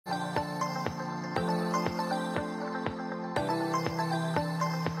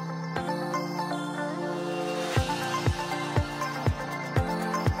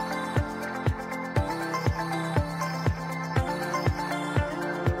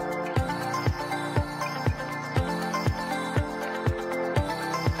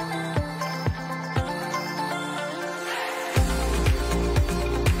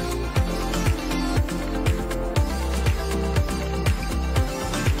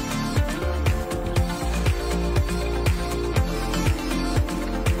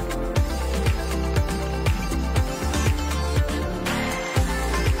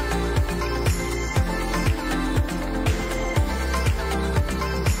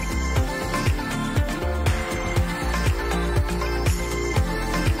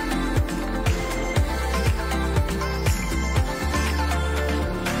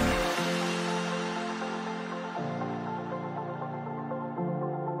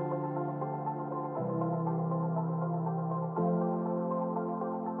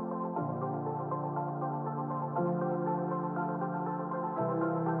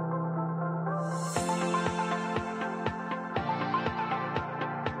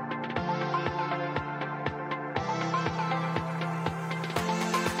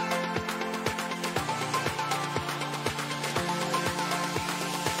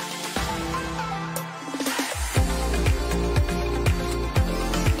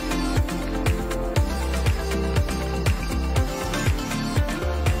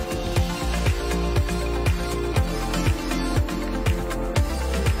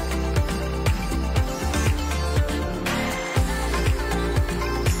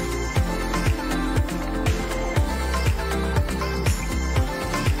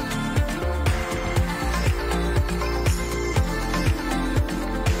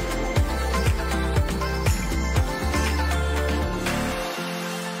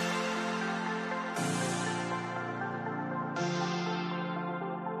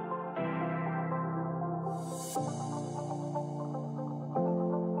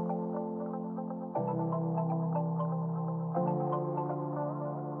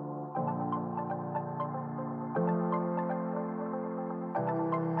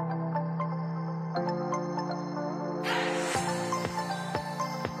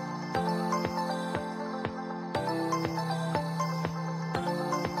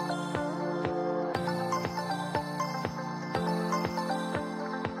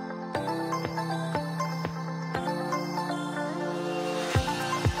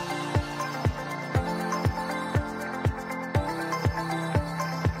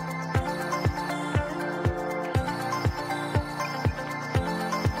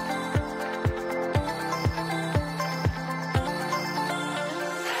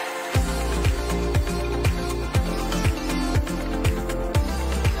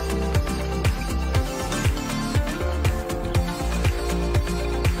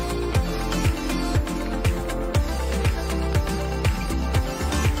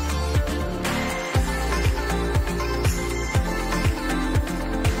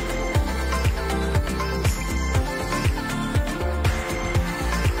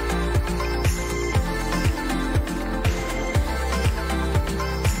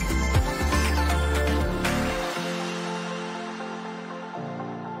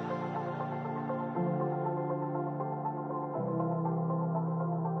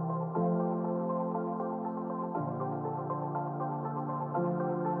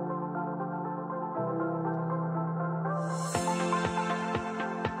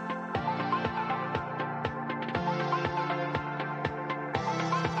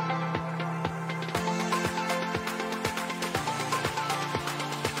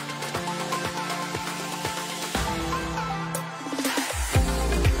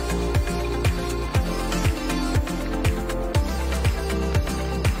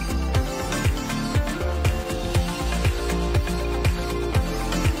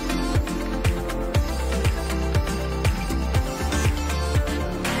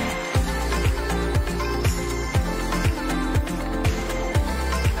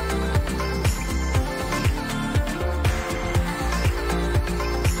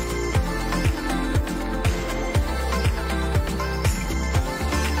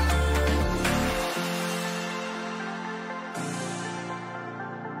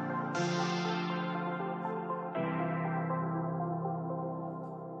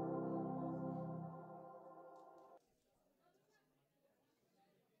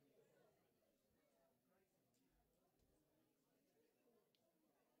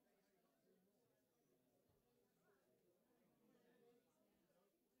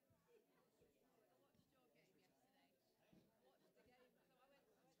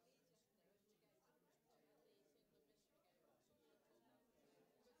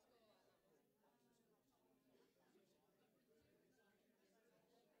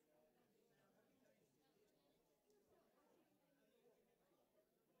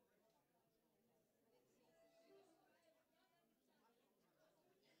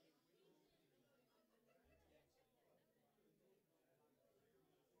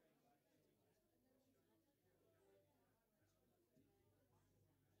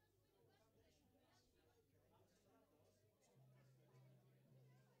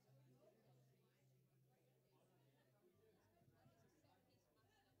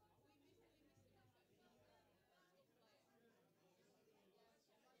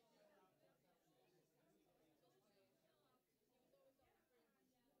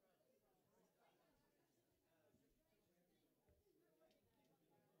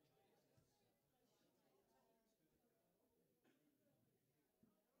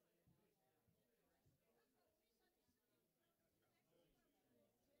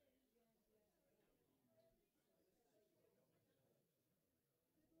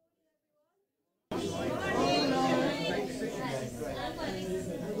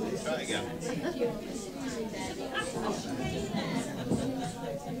Morning.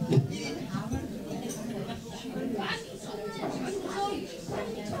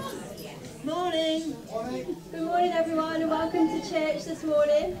 Good morning, everyone, and welcome to church this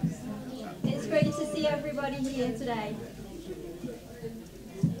morning. It's great to see everybody here today.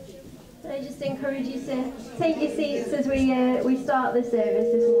 I just encourage you to take your seats as we start the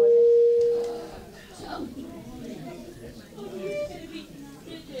service this morning.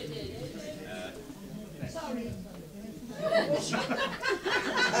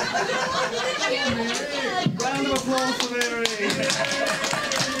 Round of applause for Mary.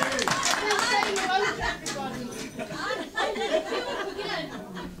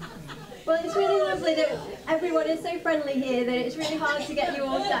 Well, it's really lovely that everyone is so friendly here that it's really hard to get you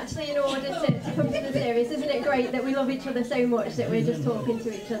all actually in order to come to the service. Isn't it great that we love each other so much that we're just talking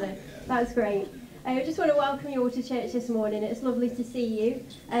to each other? That's great. I just want to welcome you all to church this morning. It's lovely to see you.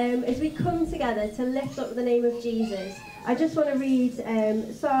 As we come together to lift up the name of Jesus, I just want to read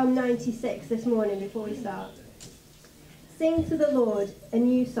Psalm 96 this morning before we start. Sing to the Lord a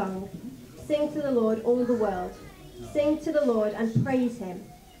new song. Sing to the Lord, all the world. Sing to the Lord and praise him.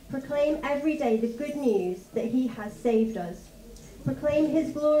 Proclaim every day the good news that he has saved us. Proclaim his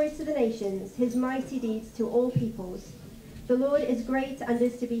glory to the nations, his mighty deeds to all peoples. The Lord is great and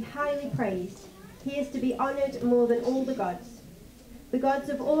is to be highly praised. He is to be honoured more than all the gods. The gods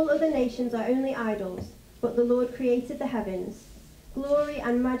of all other nations are only idols, but the Lord created the heavens. Glory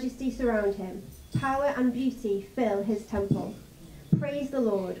and majesty surround him. Power and beauty fill his temple. Praise the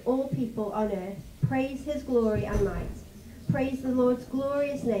Lord, all people on earth. Praise his glory and might. Praise the Lord's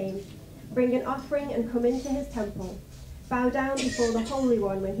glorious name. Bring an offering and come into his temple. Bow down before the Holy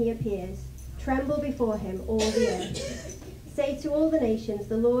One when he appears. Tremble before him, all the earth. Say to all the nations,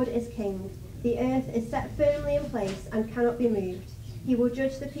 the Lord is king. The earth is set firmly in place and cannot be moved. He will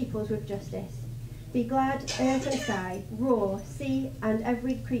judge the peoples with justice. Be glad, earth and sky, roar, sea and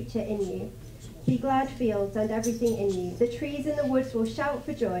every creature in you. Be glad, fields and everything in you. The trees in the woods will shout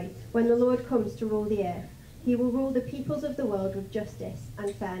for joy when the Lord comes to rule the earth. He will rule the peoples of the world with justice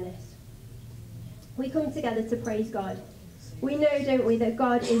and fairness. We come together to praise God. We know, don't we, that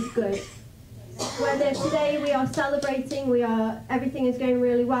God is good. Whether today we are celebrating, everything is going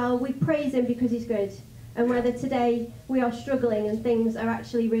really well, we praise him because he's good. And whether today we are struggling and things are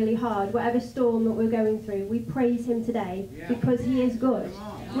actually really hard, whatever storm that we're going through, we praise him today because he is good.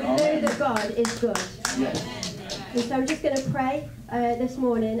 We know that God is good. And so I'm just going to pray this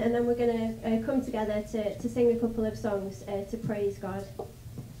morning, and then we're going to come together to sing a couple of songs to praise God.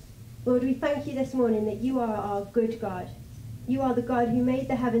 Lord, we thank you this morning that you are our good God. You are the God who made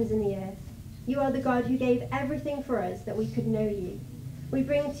the heavens and the earth. You are the God who gave everything for us that we could know you. We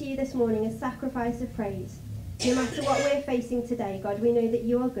bring to you this morning a sacrifice of praise. No matter what we're facing today, God, we know that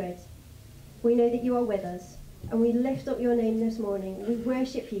you are good. We know that you are with us. And we lift up your name this morning. We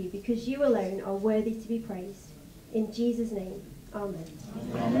worship you because you alone are worthy to be praised. In Jesus' name, amen.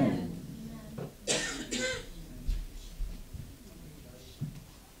 Amen.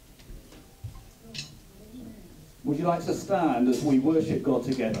 Would you like to stand as we worship God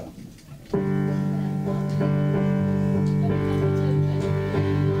together? Oh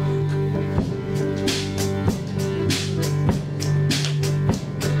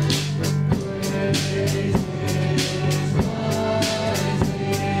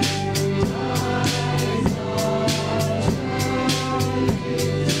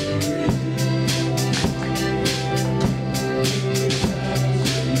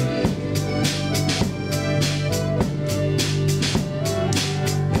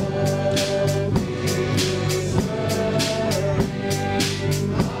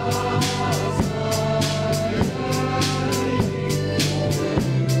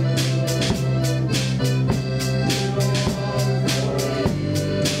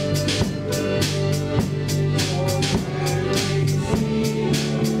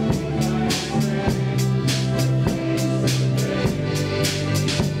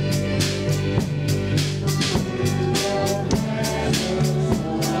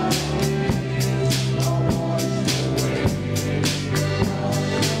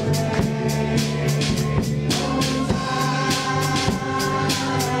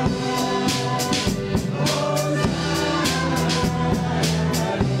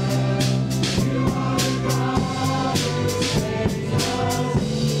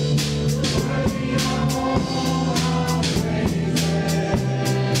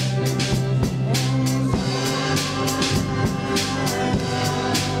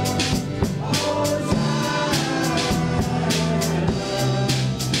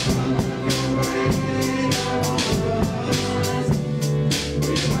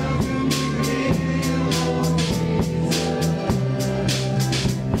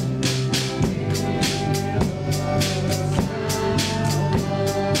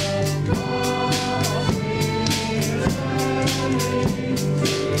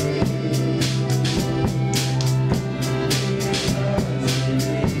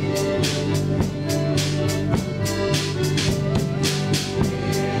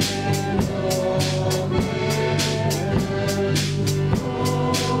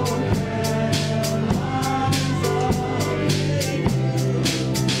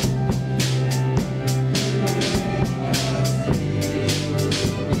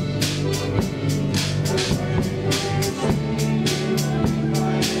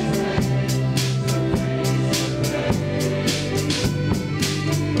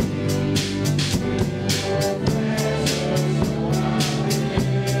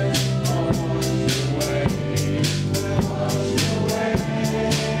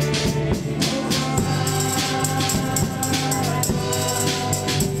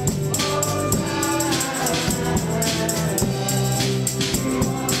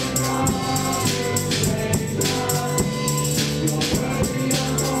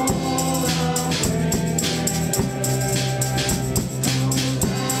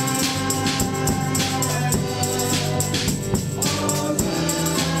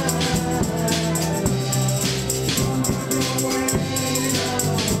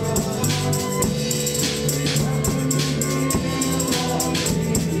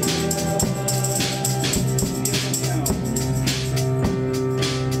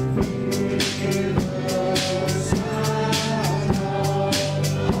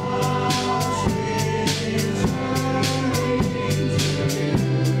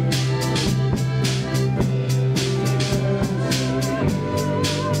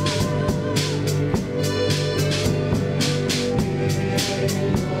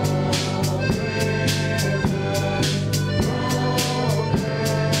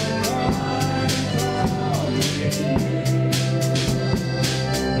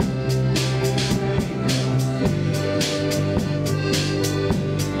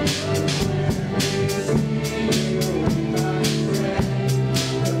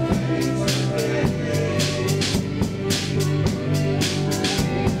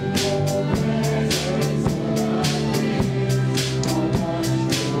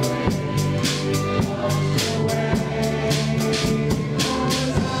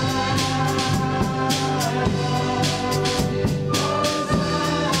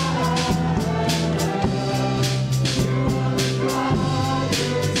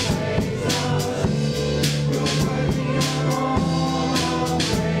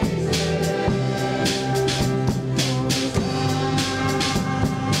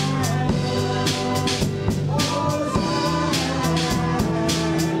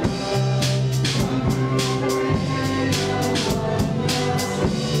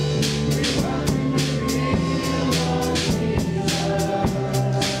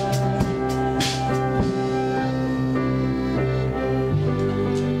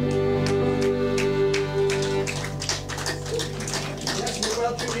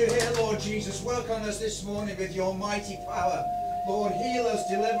work on us this morning with your mighty power. Lord, heal us,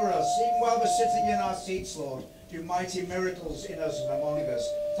 deliver us, even while we're sitting in our seats, Lord. Do mighty miracles in us and among us.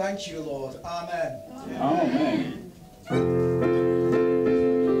 Thank you, Lord. Amen. Amen.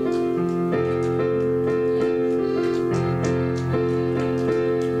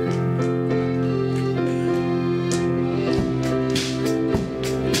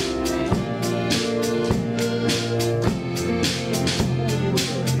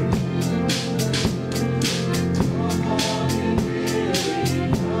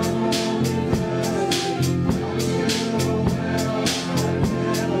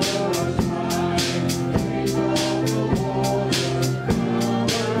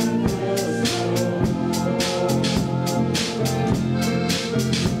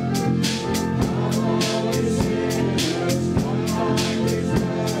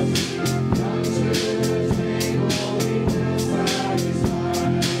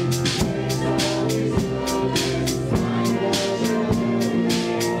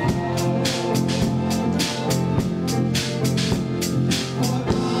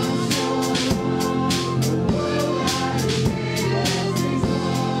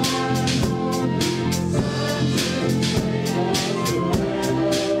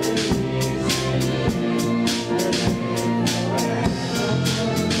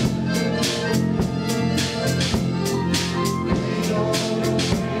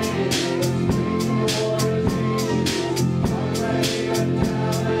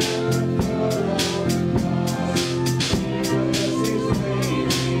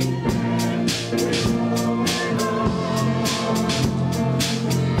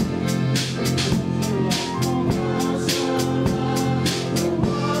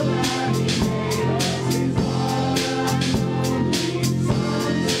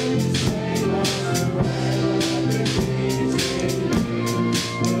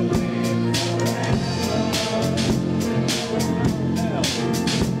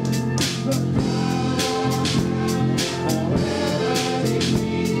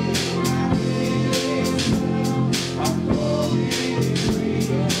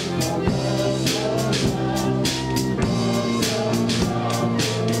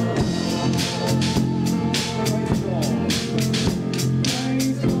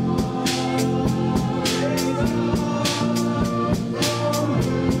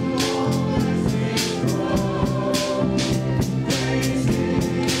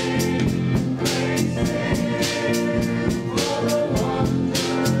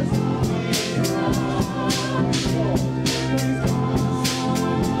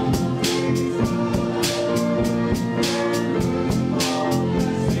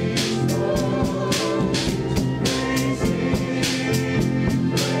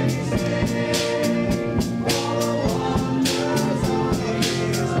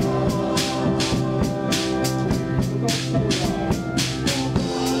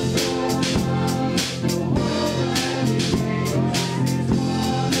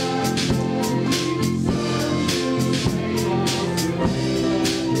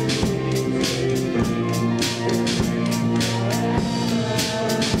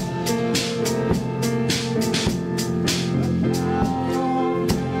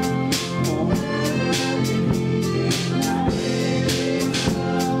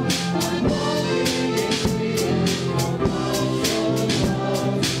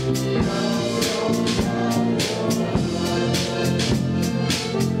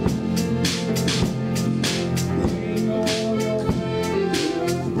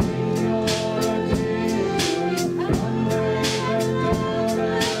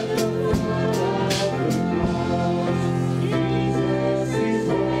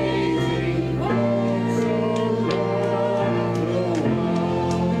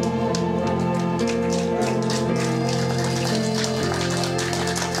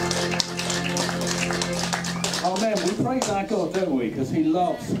 praise our God, don't we? Because he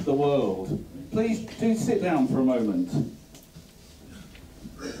loves the world. Please do sit down for a moment.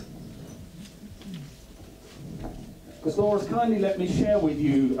 Because Laura's kindly let me share with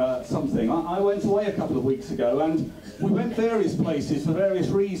you something. I went away a couple of weeks ago and we went various places for various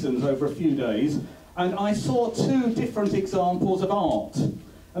reasons over a few days, and I saw two different examples of art.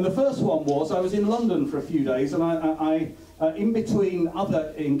 And the first one was, I was in London for a few days, and I in between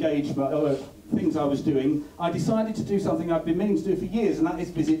other things I was doing, I decided to do something I've been meaning to do for years, and that is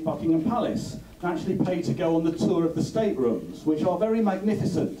visit Buckingham Palace. I actually paid to go on the tour of the staterooms, which are very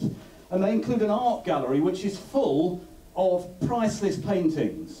magnificent. And they include an art gallery which is full of priceless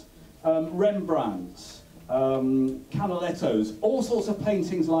paintings, Rembrandts, Canalettos, all sorts of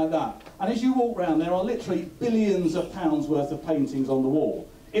paintings like that. And as you walk around, there are literally billions of pounds worth of paintings on the wall.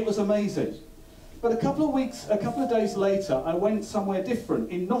 It was amazing. But a couple of days later, I went somewhere different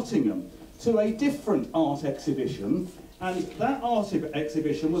in Nottingham to a different art exhibition, and that art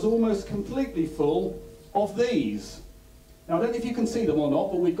exhibition was almost completely full of these. Now, I don't know if you can see them or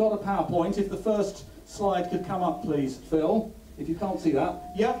not, but we've got a PowerPoint. If the first slide could come up, please, Phil, if you can't see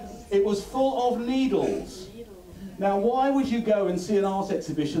that. Yep, it was full of needles. Now, why would you go and see an art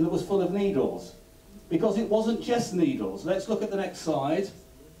exhibition that was full of needles? Because it wasn't just needles. Let's look at the next slide.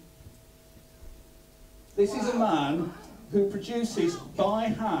 This is a man who produces by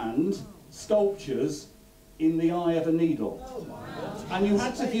hand sculptures in the eye of a needle. And you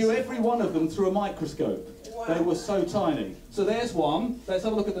had to view every one of them through a microscope. They were so tiny. So there's one. Let's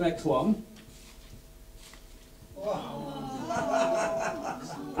have a look at the next one.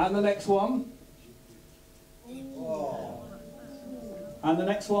 And the next one. And the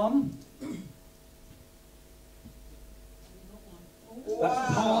next one.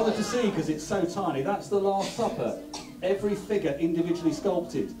 That's harder to see because it's so tiny. That's the Last Supper. Every figure individually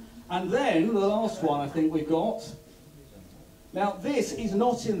sculpted. And then the last one I think we've got. Now this is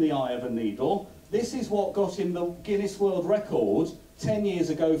not in the eye of a needle. This is what got him the Guinness World Record 10 years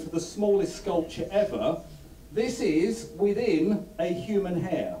ago for the smallest sculpture ever. This is within a human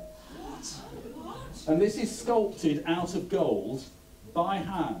hair. And this is sculpted out of gold by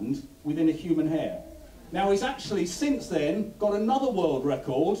hand within a human hair. Now he's actually since then got another world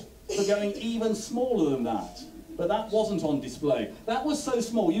record for going even smaller than that. But that wasn't on display. That was so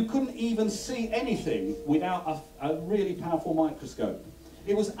small you couldn't even see anything without a really powerful microscope.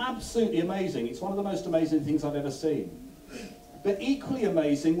 It was absolutely amazing. It's one of the most amazing things I've ever seen. But equally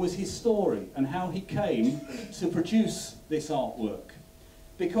amazing was his story and how he came to produce this artwork.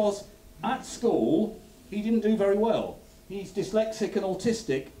 Because at school, he didn't do very well. He's dyslexic and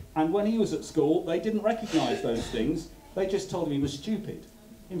autistic, and when he was at school, they didn't recognise those things. They just told him he was stupid.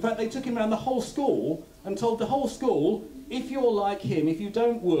 In fact, they took him around the whole school and told the whole school, if you're like him, if you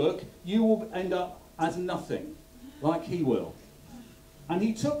don't work, you will end up as nothing, like he will. And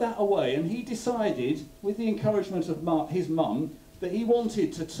he took that away, and he decided, with the encouragement of his mum, that he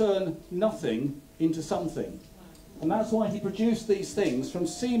wanted to turn nothing into something. And that's why he produced these things from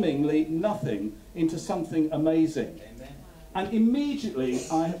seemingly nothing into something amazing. Amen. And immediately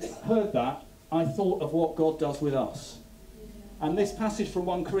I heard that, I thought of what God does with us. And this passage from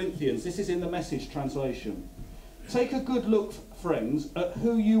 1 Corinthians, this is in the Message translation. Take a good look, friends, at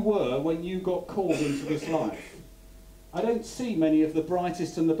who you were when you got called into this life. I don't see many of the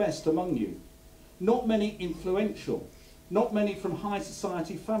brightest and the best among you. Not many influential. Not many from high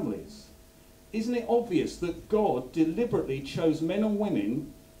society families. Isn't it obvious that God deliberately chose men and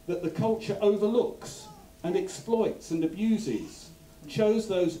women that the culture overlooks and exploits and abuses? Chose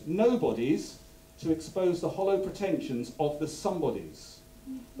those nobodies to expose the hollow pretensions of the somebodies.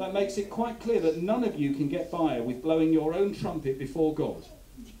 That makes it quite clear that none of you can get by with blowing your own trumpet before God.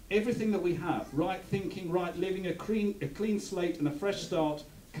 Everything that we have, right thinking, right living, a clean slate and a fresh start,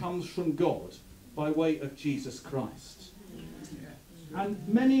 comes from God by way of Jesus Christ. And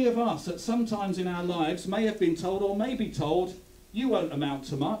many of us at some times in our lives may have been told or may be told, you won't amount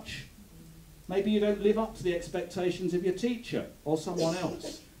to much. Maybe you don't live up to the expectations of your teacher or someone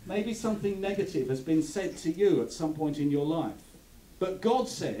else. Maybe something negative has been said to you at some point in your life. But God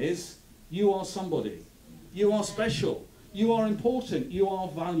says, you are somebody. You are special. You are important. You are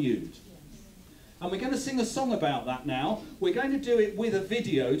valued. And we're going to sing a song about that now. We're going to do it with a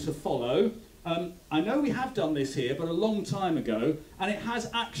video to follow. I know we have done this here, but a long time ago, and it has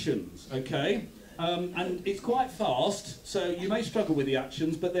actions, okay? And it's quite fast, so you may struggle with the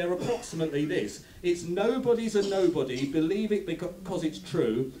actions, but they're approximately this. It's nobody's a nobody, believe it because it's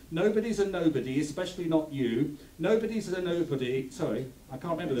true. Nobody's a nobody, especially not you. Nobody's a nobody, sorry, I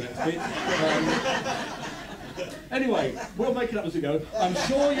can't remember the next bit. Anyway, we'll make it up as we go. I'm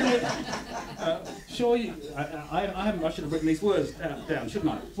sure I should have written these words down,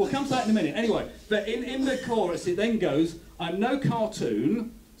 shouldn't I? We'll come to that in a minute. Anyway, but in the chorus it then goes, I'm no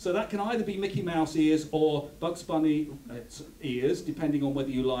cartoon, so that can either be Mickey Mouse ears or Bugs Bunny ears, depending on whether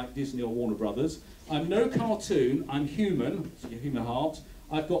you like Disney or Warner Brothers. I'm no cartoon, I'm human, so your human heart.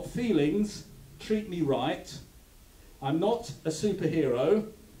 I've got feelings, treat me right. I'm not a superhero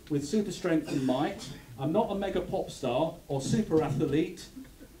with super strength and might. I'm not a mega pop star or super athlete.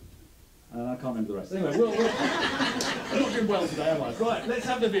 I can't remember the rest. Anyway, I'm not doing well today, am I? Right, let's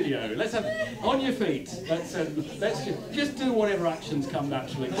have the video. Let's have on your feet. Let's just do whatever actions come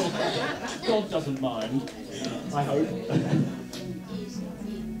naturally. God doesn't mind, I hope.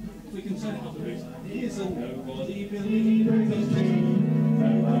 We can turn it up a bit. Here's a nobody believer.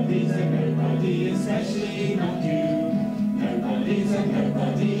 Nobody's a nobody, especially not you. Nobody's a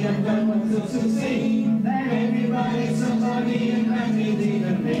nobody, and no one's to succeed. Let everybody, somebody, and that means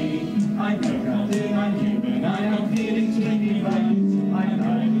even me. I'm no captain, I'm human, I am feeling extremely right. I'm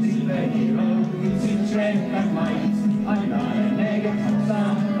not a superhero who seeks strength and might. I'm not a negative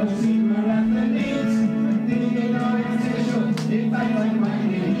star, a super athlete. Thinking I'm essential, in fact I'm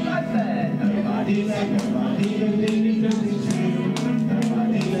mighty. I said, nobody said nobody, who really knows it's true.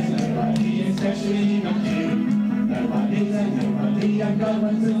 Nobody says nobody, especially not you. Nobody said nobody, I'm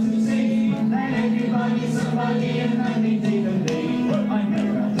going to succeed. Let everybody, somebody, and that means even me. I'm no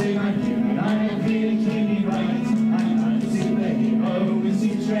captain, I'm human, I am feeling extremely right. I'm not a superhero who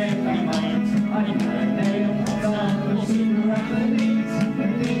seeks strength and might. I'm not a negative star, a super athlete.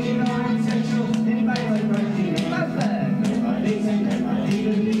 Thinking I'm essential, in fact I'm mighty. Nobody said nobody,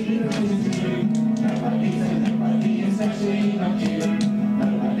 who really knows it's true. Nobody said nobody, especially not you.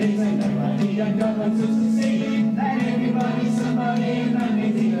 Nobody said nobody, I'm going to succeed. Let everybody, somebody, and that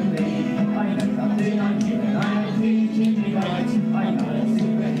means even me. I'm no captain, I'm human, I am feeling extremely right. I'm not a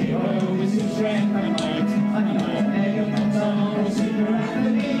superhero with some strength and might. I'm not a negative star or super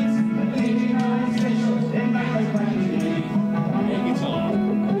athlete. Thinking I'm special, in fact I'm mighty. Guitar.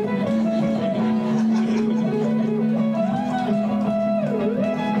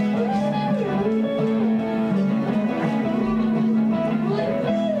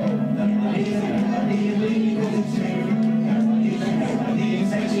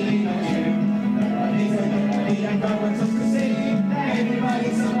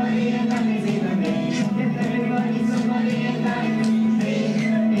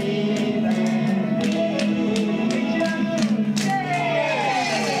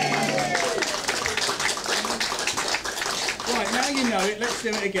 Let's do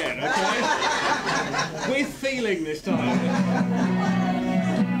it again, okay? With feeling this time.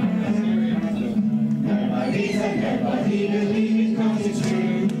 Nobody said nobody, believe it 'cause it's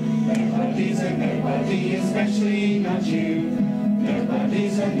true. Nobody said nobody, especially not you. Nobody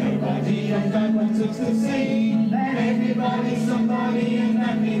said nobody, I'm going to succeed. Let everybody, somebody, and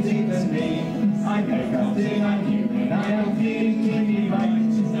that means even me. I'm no captain, I'm human, I am feeling really right.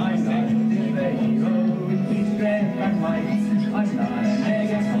 I'm not a superhero with deep strength and might. I'm not a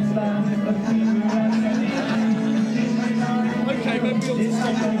negative star, but super athlete. Okay, maybe you'll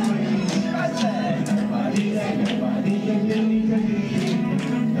stop. Nobody said nobody, you really could be you.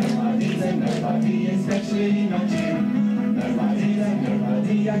 Nobody said nobody, especially not you. Nobody said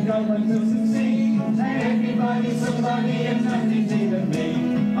nobody, I'm going to succeed. Let everybody, somebody, and nothing's even me.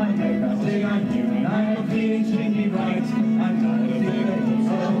 I'm no captain, I'm human, I am feeling extremely right. I'm not a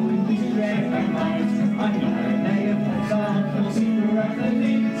superhero with deep strength and might. I'm not a negative star or super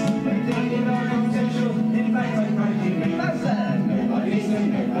athlete. Thinking I'm essential, in fact I'm mighty. Nobody said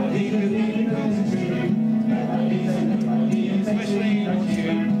nobody, believe it 'cause it's true. Nobody said nobody, especially not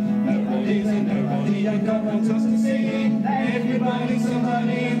you. Nobody said nobody, I'm going to succeed. Let everybody,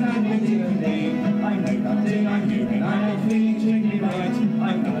 somebody, and that means even me. I'm no captain, I'm human, I am feeling extremely right.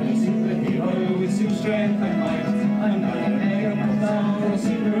 I'm not a superhero with super strength and might. I'm not a negative star or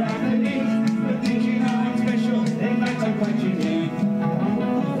super athlete. But thinking I'm special, in fact I'm quite unique.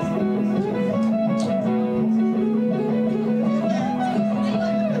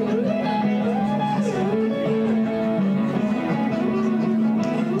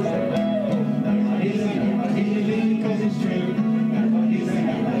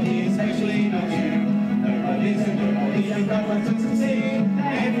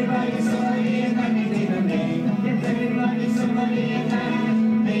 Everybody, somebody, and that means even me. Yes, everybody, somebody, and that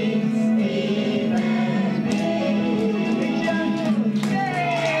means even me.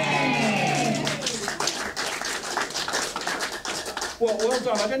 Well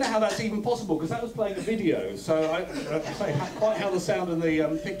done. I don't know how that's even possible because that was playing a video, so I say quite how the sound and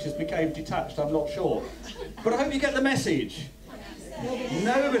the pictures became detached, I'm not sure. But I hope you get the message.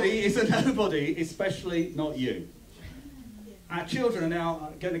 Nobody is a nobody, especially not you. Our children are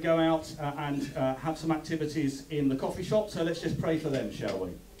now going to go out and have some activities in the coffee shop, so let's just pray for them, shall we?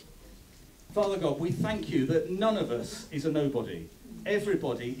 Father God, we thank you that none of us is a nobody.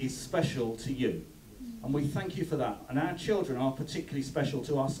 Everybody is special to you. And we thank you for that. And our children are particularly special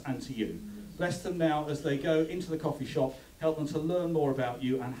to us and to you. Bless them now as they go into the coffee shop. Help them to learn more about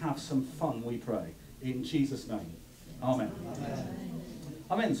you and have some fun, we pray. In Jesus' name. Amen. Amen.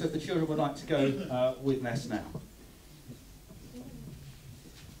 Amen. So if the children would like to go with Ness now.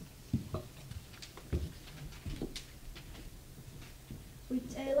 We'd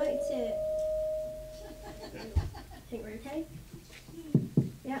like to... I think we're okay?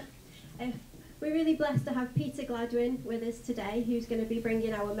 Yeah. We're really blessed to have Peter Gladwin with us today, who's going to be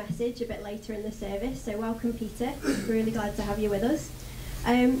bringing our message a bit later in the service. So welcome, Peter. We're really glad to have you with us.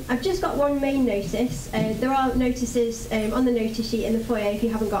 I've just got one main notice. There are notices on the notice sheet in the foyer if you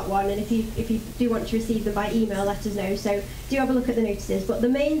haven't got one, and if you do want to receive them by email, let us know. So do have a look at the notices. But the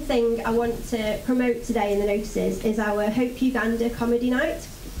main thing I want to promote today in the notices is our Hope Uganda Comedy Night.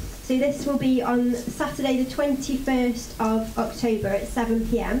 So this will be on Saturday the 21st of October at 7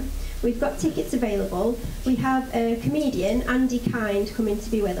 p.m. We've got tickets available. We have a comedian, Andy Kind, coming to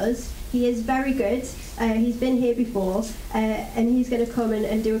be with us. He is very good. He's been here before, and he's going to come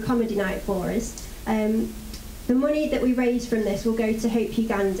and do a comedy night for us. The money that we raise from this will go to Hope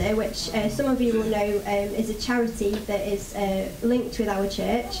Uganda, which some of you will know is a charity that is linked with our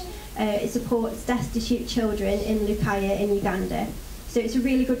church. It supports destitute children in Lukaya in Uganda. So it's a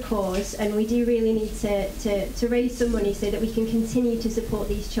really good cause, and we do really need to raise some money so that we can continue to support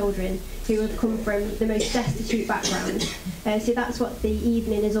these children who have come from the most destitute backgrounds. So that's what the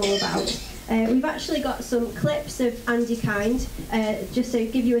evening is all about. We've actually got some clips of Andy Kind, just to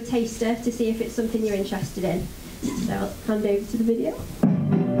give you a taster to see if it's something you're interested in. So I'll hand over to the video.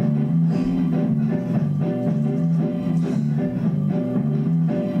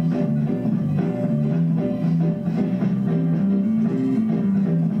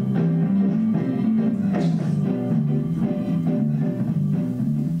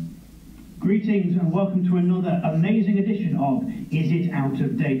 Greetings and welcome to another amazing edition of Is It Out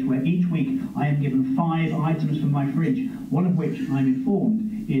of Date, where each week I am given 5 items from my fridge, one of which I'm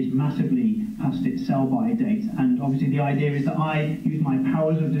informed is massively past its sell-by date. And obviously the idea is that I use my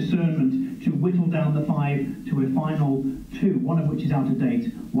powers of discernment to whittle down the 5 to a final 2, one of which is out of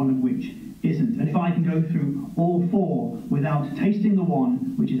date, one of which isn't. And if I can go through all 4 without tasting the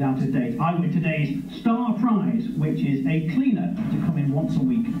one which is out of date, I win today's star prize, which is a cleaner to come in once a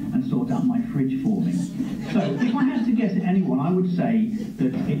week and sort out my fridge for me. So if I had to guess at anyone, I would say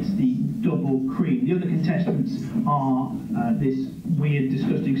that it's the double cream. The other contestants are this weird,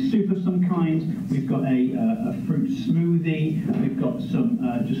 disgusting soup of some kind. We've got a fruit smoothie. We've got some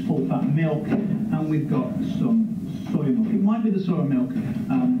just full-fat milk, and we've got some soy milk. It might be the soy milk,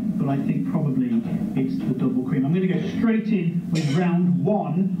 but I think probably it's the double cream. I'm going to go straight in with round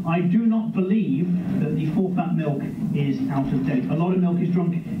 1. I do not believe that the full-fat milk is out of date. A lot of milk is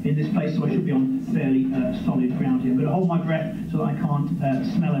drunk in this place, so I should be on fairly solid ground here. I'm going to hold my breath so that I can't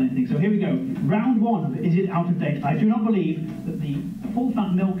smell anything. So here we go. Round 1. Is it out of date? I do not believe that the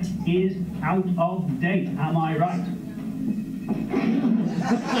full-fat milk is out of date. Am I right?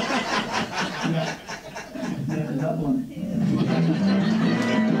 Yeah. There's that one.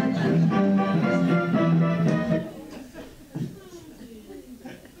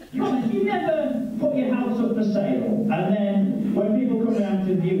 You never put your house up for sale, and then when people come around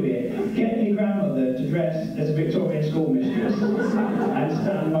to view it, get your grandmother to dress as a Victorian schoolmistress and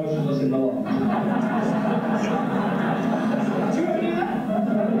stand motionless in the loft. Do you ever do that?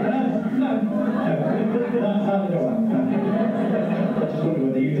 No. I just wonder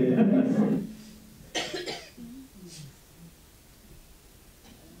whether you did.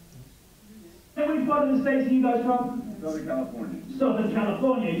 Which part of the States are you guys from? Southern California. Southern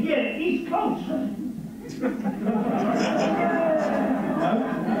California, yeah, East Coast. No?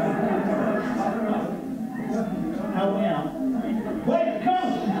 Help me out. West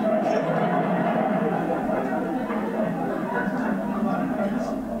Coast!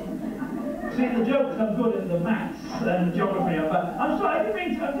 See, the joke is I'm good at the maths and geography, but I'm sorry, I didn't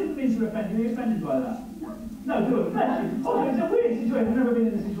mean to offend you. Were you offended by that? No, good, bless you. Also, it's a weird situation. I've never been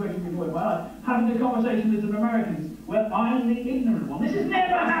in this situation before in my life. Having a conversation with some Americans where I'm the ignorant one. This has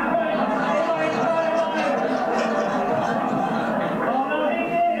never happened in my entire life. Oh, no, he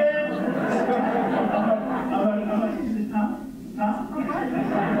didn't.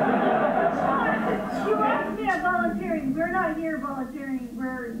 You asked me about volunteering. We're not here volunteering.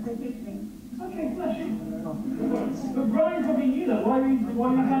 We're vacationing. Okay, bless you. But Brian probably knew that. Why are you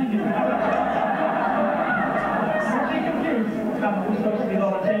panicking about it? We're supposed to be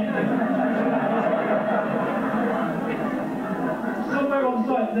volunteering. Somewhere on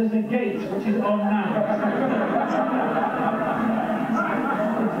site there's a gate which is on now.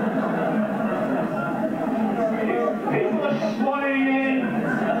 People are swanning in.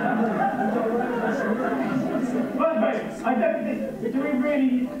 Perfect. I don't think. Do we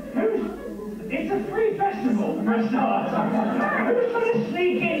really? It's a free festival for a start. Who's trying to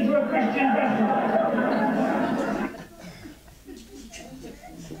sneak into a Christian festival?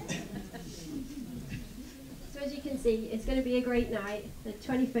 As you can see, it's going to be a great night, the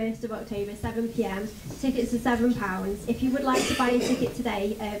 21st of October, 7 p.m. Tickets are £7. If you would like to buy a ticket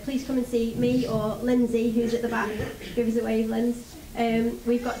today, please come and see me or Lindsay, who's at the back. Give us a wave, Linz.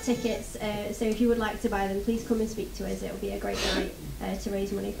 We've got tickets, so if you would like to buy them, please come and speak to us. It'll be a great night to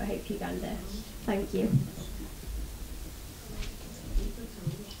raise money for Hope Uganda. Thank you.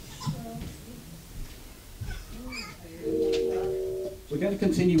 We're going to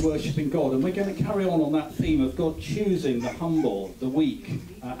continue worshipping God, and we're going to carry on that theme of God choosing the humble, the weak,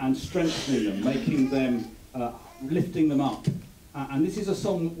 and strengthening them, making them, lifting them up. And this is a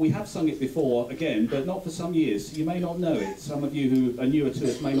song, we have sung it before, again, but not for some years. You may not know it. Some of you who are newer to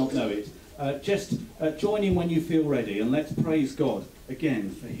us may not know it. Just join in when you feel ready, and let's praise God again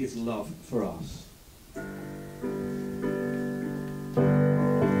for his love for us.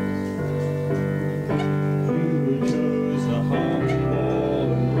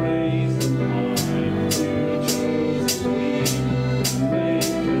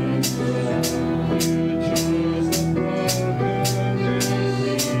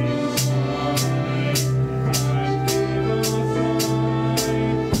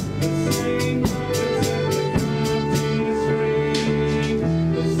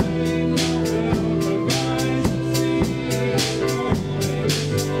 The same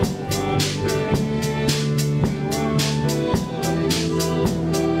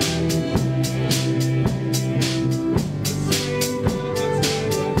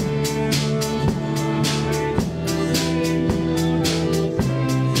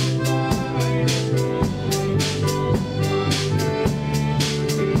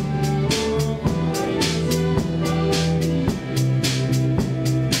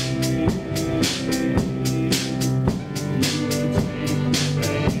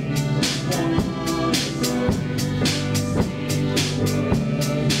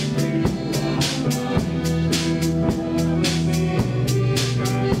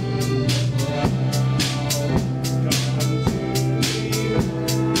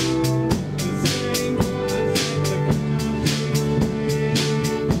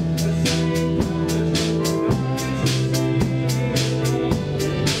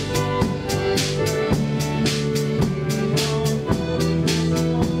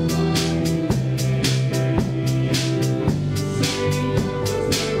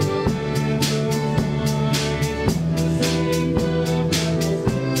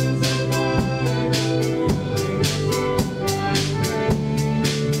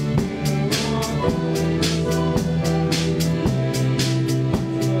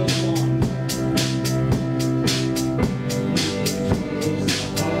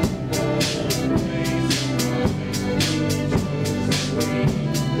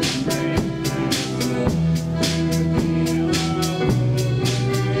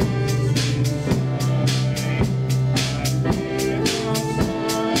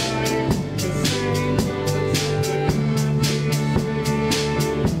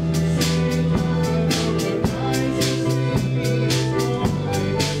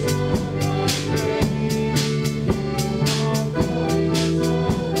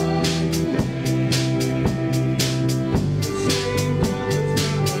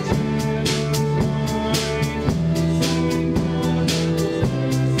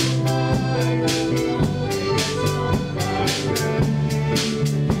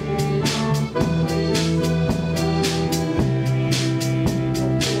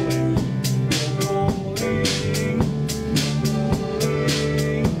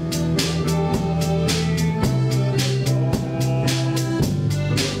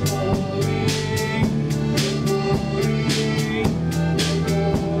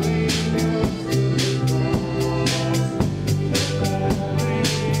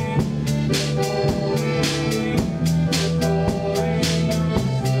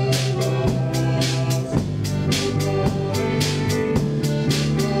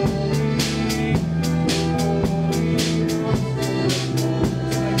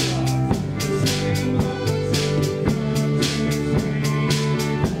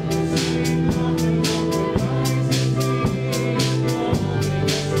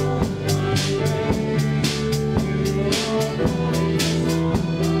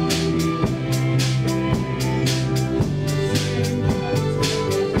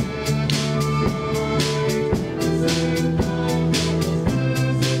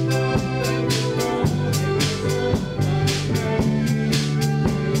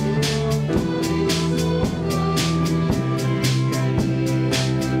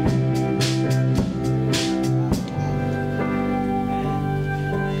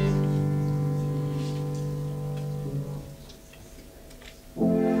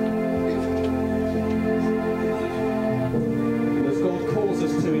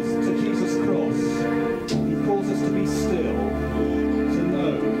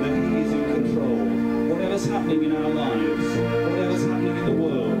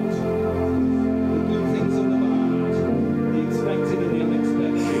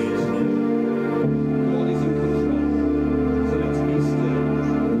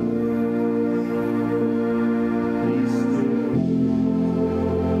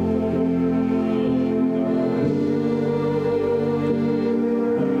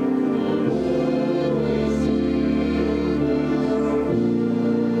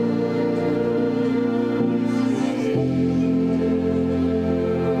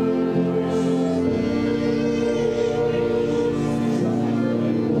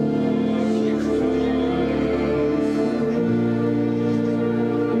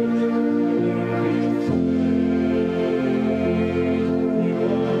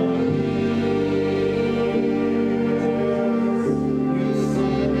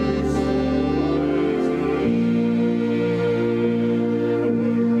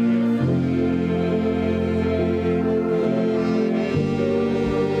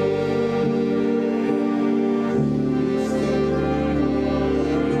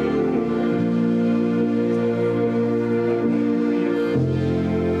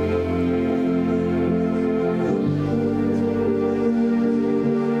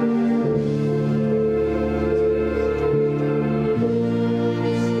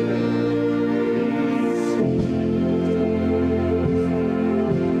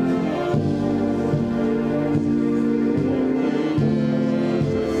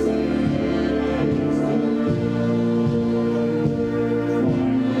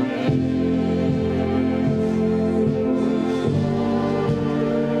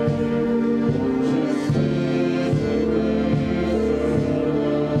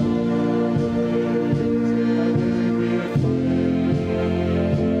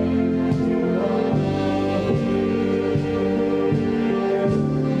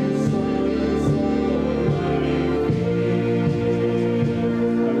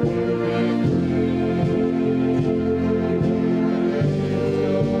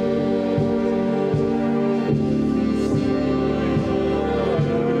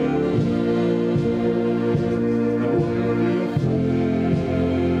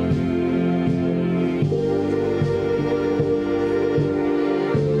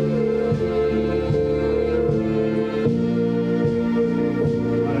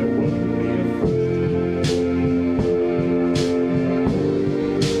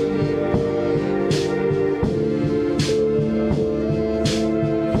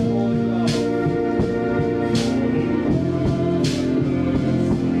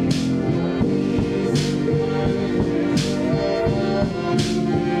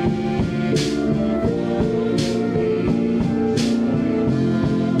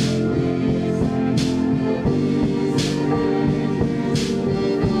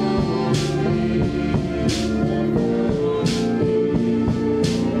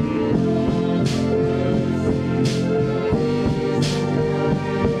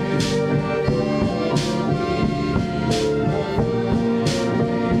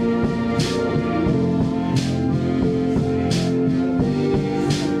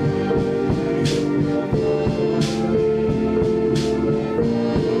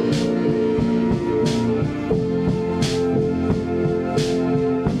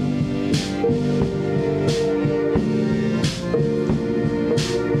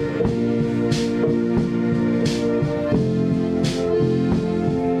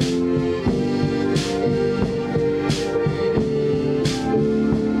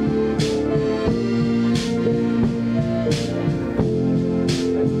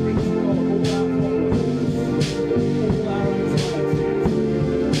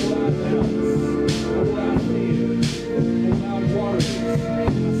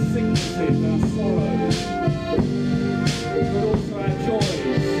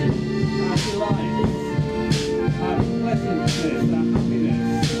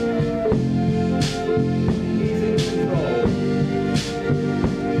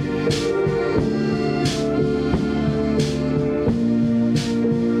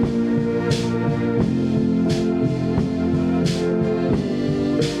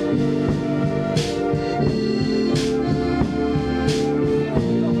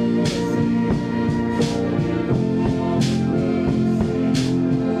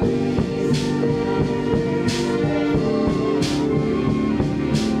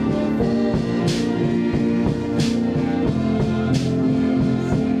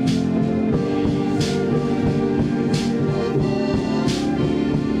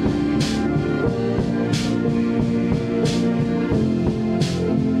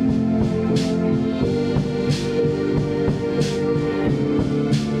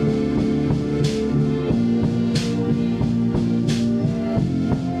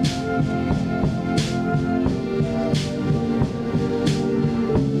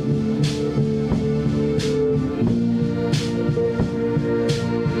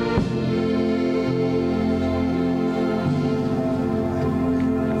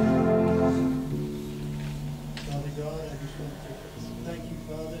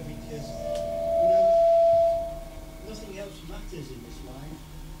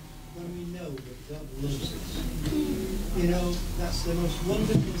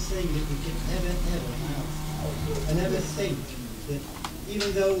wonderful thing that we could ever have. And ever think that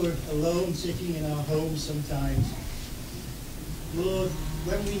even though we're alone sitting in our homes sometimes, Lord,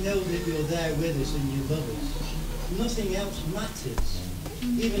 when we know that you're there with us and you love us, nothing else matters.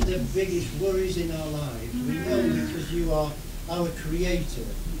 Even the biggest worries in our lives, we know because you are our Creator,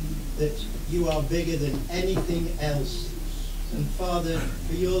 that you are bigger than anything else. And Father,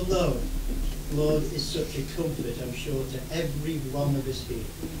 for your love, Lord, is such a comfort, I'm sure, to every one of us here.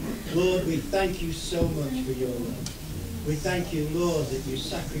 Lord, we thank you so much for your love. We thank you, Lord, that you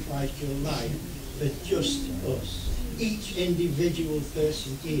sacrificed your life for just us. Each individual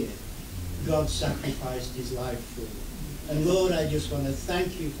person here, God sacrificed his life for. And Lord, I just want to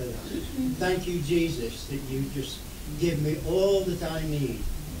thank you for that. Thank you, Jesus, that you just give me all that I need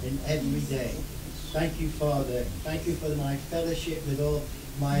in every day. Thank you, Father. Thank you for my fellowship with all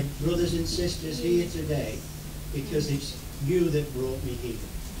my brothers and sisters here today, because it's you that brought me here.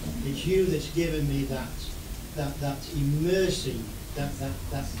 It's you that's given me that immersing, that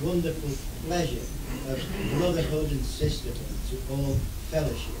wonderful pleasure of brotherhood and sisterhood to all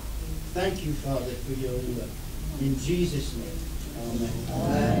fellowship. Thank you, Father, for your love. In Jesus' name, amen.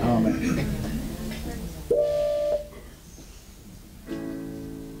 Amen.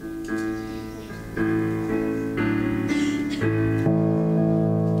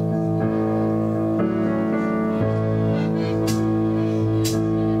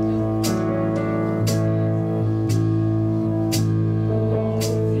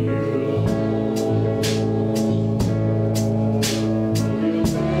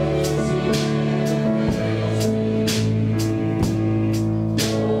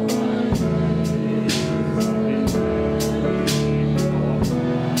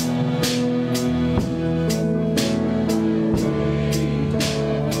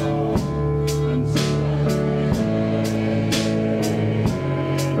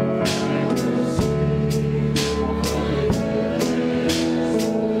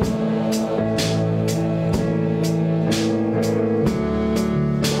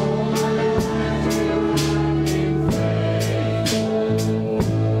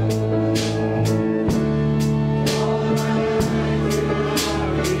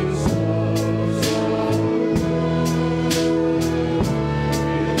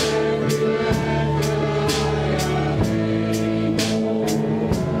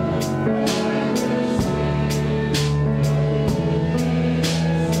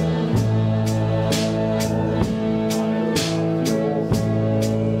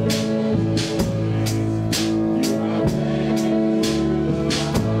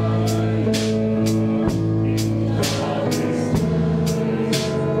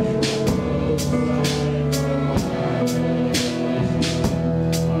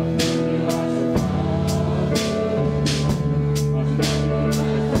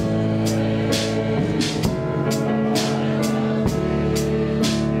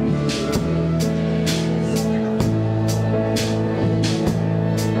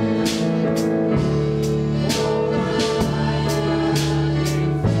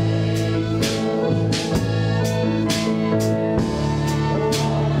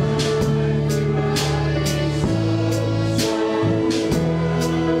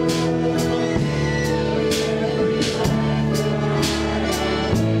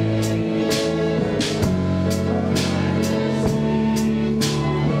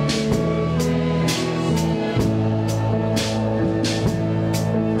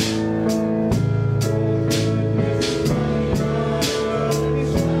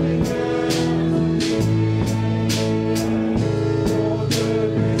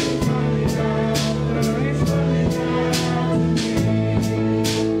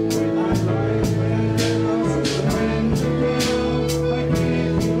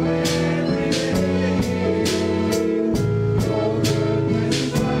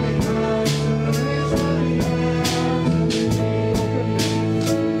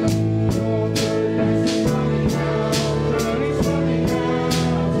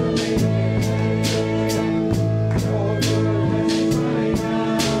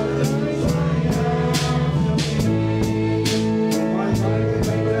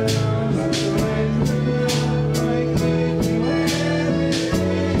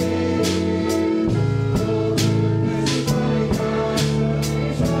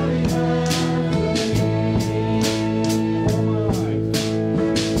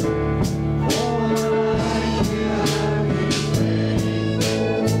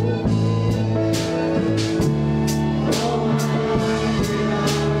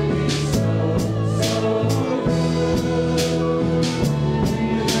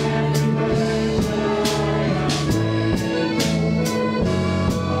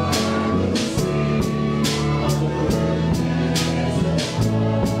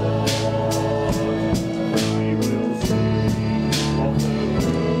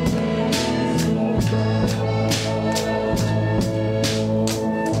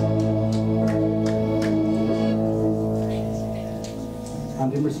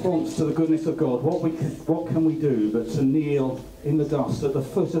 And in response to the goodness of God, what can we do but to kneel in the dust at the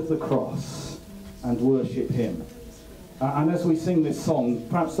foot of the cross and worship him? And as we sing this song,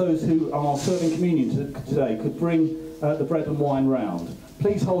 perhaps those who are serving communion today could bring the bread and wine round.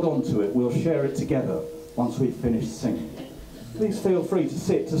 Please hold on to it. We'll share it together once we've finished singing. Please feel free to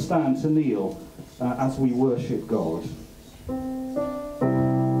sit, to stand, to kneel as we worship God.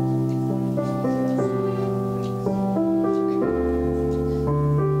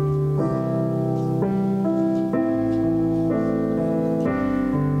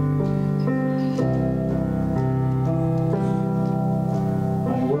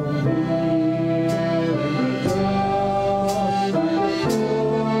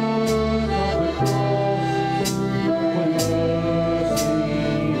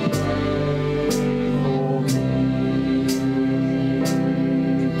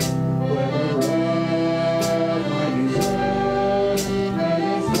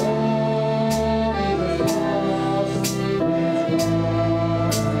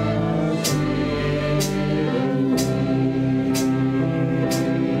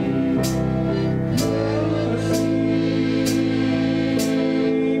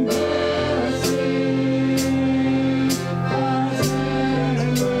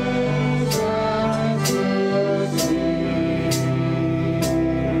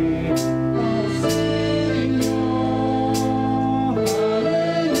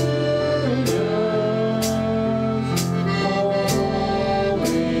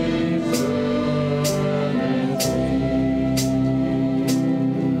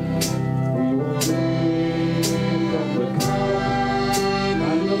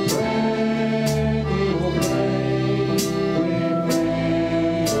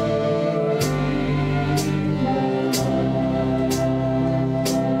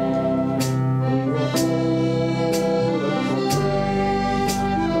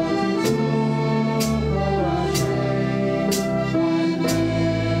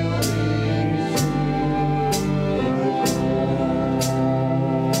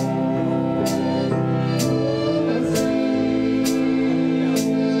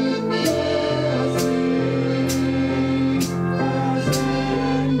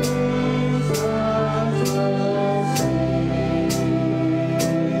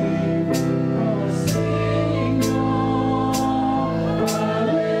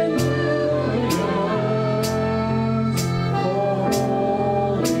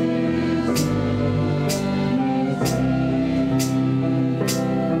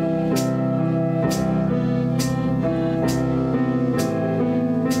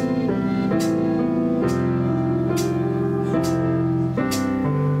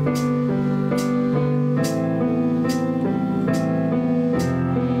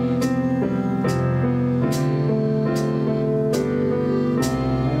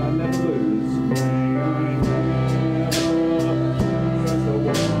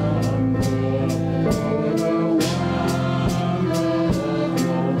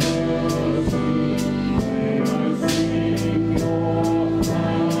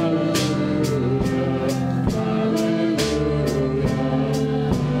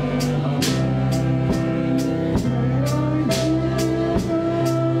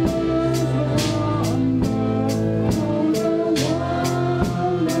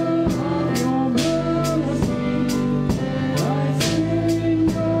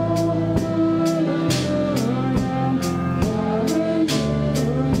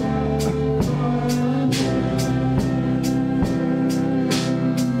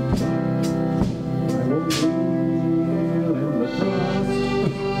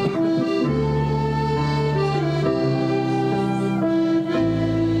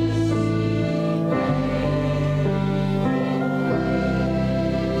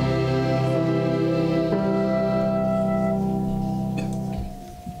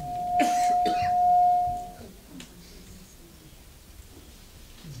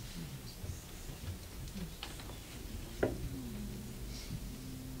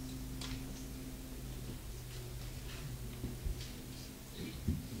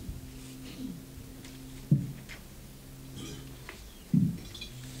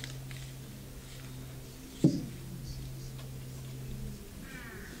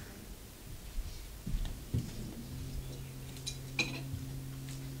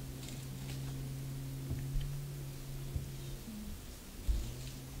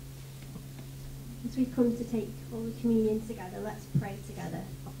 As we come to take Holy Communion together, let's pray together.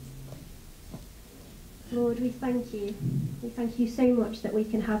 Lord, we thank you. We thank you so much that we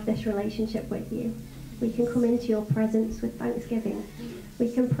can have this relationship with you. We can come into your presence with thanksgiving.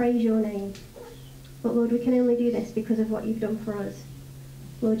 We can praise your name. But Lord, we can only do this because of what you've done for us.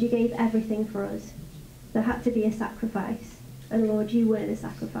 Lord, you gave everything for us. There had to be a sacrifice, and Lord, you were the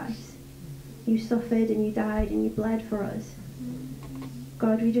sacrifice. You suffered and you died and you bled for us.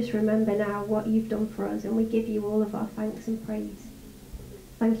 God, we just remember now what you've done for us, and we give you all of our thanks and praise.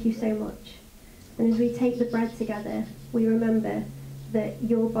 Thank you so much. And as we take the bread together, we remember that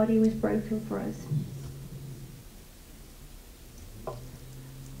your body was broken for us.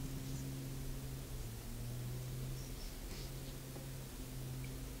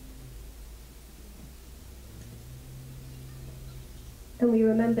 And we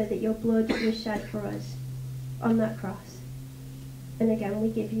remember that your blood was shed for us on that cross. And again, we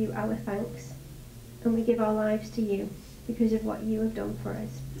give you our thanks, and we give our lives to you because of what you have done for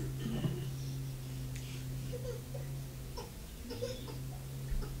us.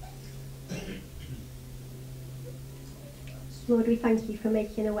 Lord, we thank you for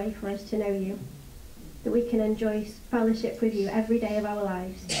making a way for us to know you, that we can enjoy fellowship with you every day of our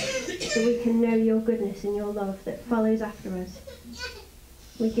lives, that we can know your goodness and your love that follows after us.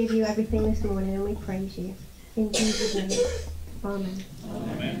 We give you everything this morning and we praise you. In Jesus' name, amen.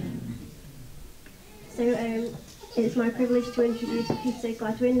 Amen. So it's my privilege to introduce Peter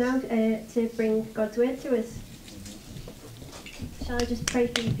Gladwin now to bring God's word to us. Shall I just pray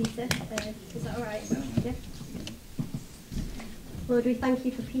for you, Peter? Is that all right? Yeah. Lord, we thank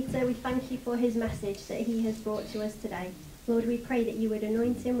you for Peter. We thank you for his message that he has brought to us today. Lord, we pray that you would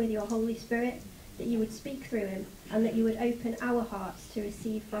anoint him with your Holy Spirit, that you would speak through him, and that you would open our hearts to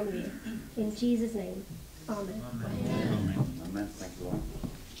receive from you. In Jesus' name, amen. Amen. Amen. Thank you, Lord.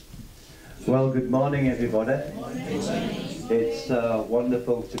 Well, good morning, everybody. It's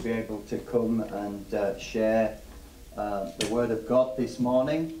wonderful to be able to come and share the Word of God this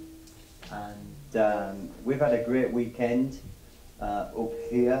morning. And we've had a great weekend up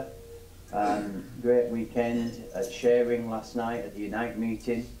here. Great weekend at sharing last night at the Unite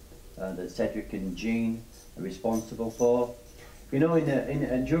meeting that Cedric and Jean are responsible for. You know,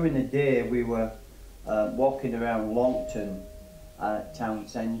 during the day we were walking around Longton town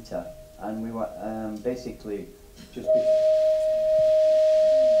centre, and we were basically just...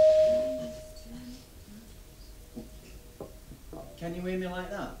 Can you hear me like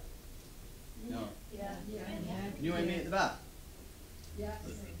that? No. Yeah. Can you hear me at the back? Yeah.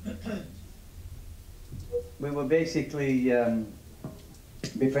 We were basically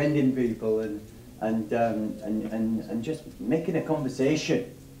befriending people and just making a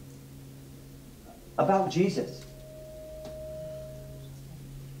conversation about Jesus.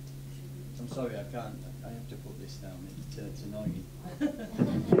 I'm sorry, I can't. I have to put this down. It's annoying.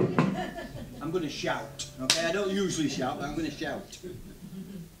 I'm going to shout. Okay, I don't usually shout, but I'm going to shout.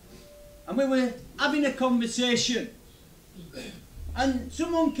 And we were having a conversation, and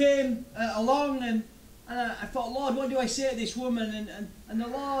someone came along, and I thought, Lord, what do I say to this woman? And the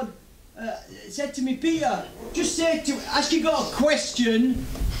Lord said to me, Peter, just say to her, has she got a question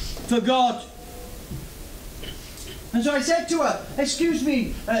for God? And so I said to her, excuse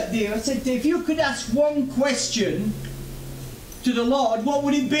me, dear, I said, if you could ask one question to the Lord, what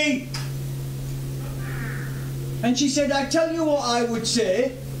would it be? And she said, I tell you what I would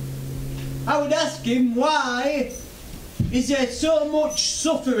say. I would ask him, why is there so much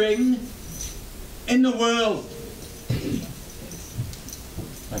suffering in the world?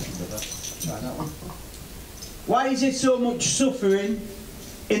 Thank you, brother. Try that one. Why is there so much suffering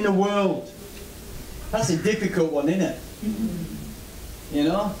in the world? That's a difficult one, isn't it? You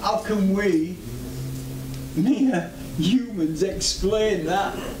know, how can we, mere humans, explain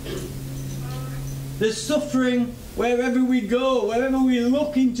that? There's suffering wherever we go, wherever we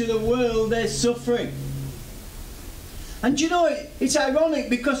look into the world, there's suffering. And you know, it's ironic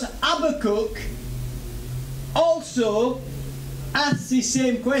because Habakkuk also asked the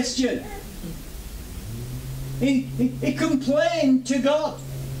same question. He complained to God.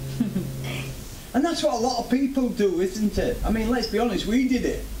 And that's what a lot of people do, isn't it? I mean, let's be honest, we did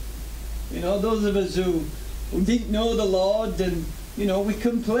it. You know, those of us who didn't know the Lord, and, you know, we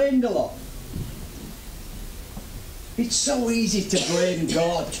complained a lot. It's so easy to blame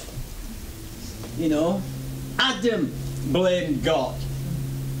God. You know, Adam blamed God.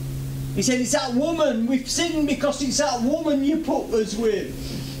 He said, it's that woman, we've sinned because it's that woman you put us with.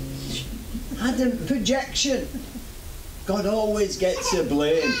 Adam, projection. God always gets the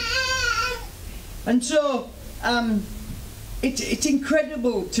blame. And so, it's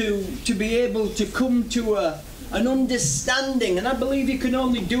incredible to be able to come to an understanding, and I believe you can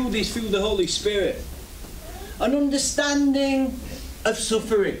only do this through the Holy Spirit. An understanding of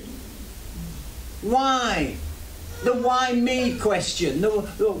suffering. Why? The why me question. The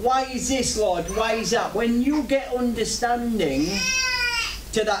why is this, Lord? Why is that? When you get understanding,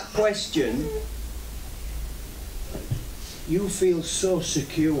 to that question, you feel so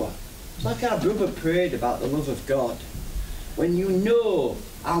secure. It's like our brother prayed about the love of God. When you know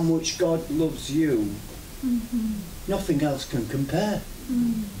how much God loves you, nothing else can compare.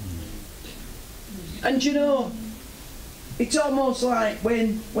 And you know, it's almost like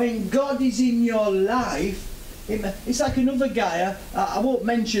when God is in your life, it's like another guy, I won't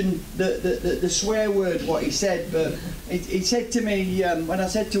mention the swear word what he said, but he said to me, when I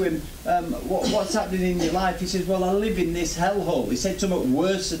said to him, what's happening in your life? He says, well, I live in this hellhole. He said something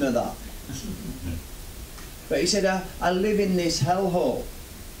worse than that. But he said, I live in this hellhole.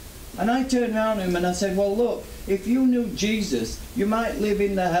 And I turned around to him and I said, well, look, if you knew Jesus, you might live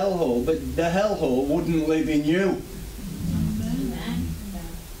in the hellhole, but the hellhole wouldn't live in you.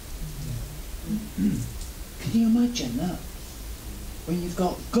 Can you imagine that? When you've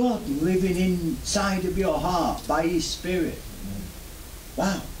got God living inside of your heart by His Spirit.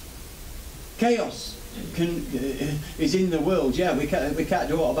 Wow. Chaos is in the world. Yeah, we can't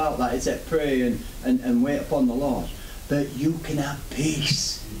do all about that except pray and wait upon the Lord. But you can have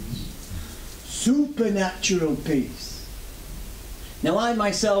peace. Supernatural peace. Now I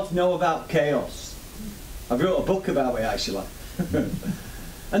myself know about chaos. I wrote a book about it actually.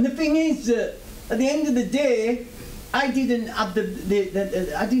 And the thing is that at the end of the day, I didn't have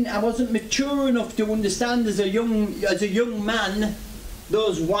I wasn't mature enough to understand as a young man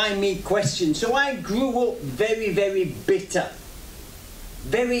those why me questions. So I grew up very, very bitter,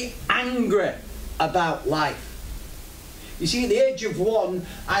 very angry about life. You see, at the age of 1,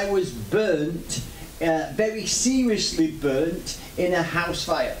 I was burnt, very seriously burnt in a house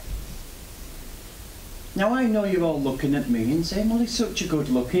fire. Now I know you're all looking at me and saying, well, he's such a good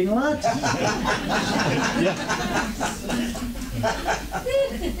looking lad.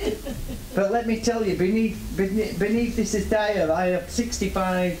 But let me tell you, beneath this attire I have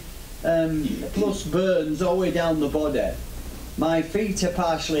 65 plus burns all the way down the body. My feet are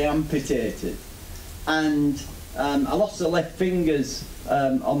partially amputated, and I lost the left fingers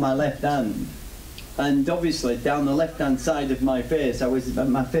on my left hand, and obviously down the left hand side of my face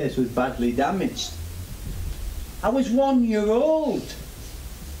my face was badly damaged. I was 1 year old.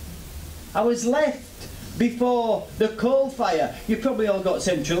 I was left before the coal fire. You've probably all got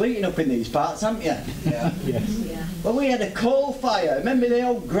central heating up in these parts, haven't you? Yeah. Yes. Yeah. Well, we had a coal fire. Remember the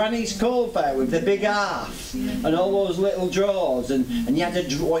old granny's coal fire with the big hearth and all those little drawers, and you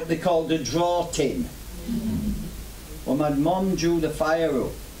had what they called a draw tin. Well, my mum drew the fire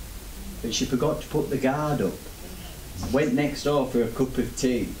up, but she forgot to put the guard up. Went next door for a cup of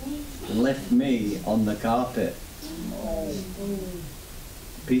tea and left me on the carpet.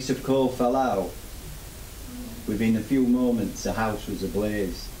 A piece of coal fell out. Within a few moments the house was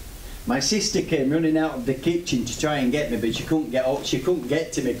ablaze. My sister came running out of the kitchen to try and get me, but she couldn't get up. She couldn't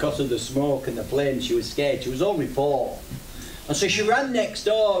get to me because of the smoke and the flames. She was scared. She was only 4. And so she ran next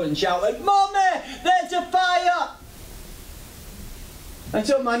door and shouted, "Mummy, there's a fire!" And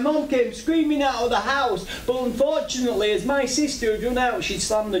so my mum came screaming out of the house, but unfortunately, as my sister had run out, she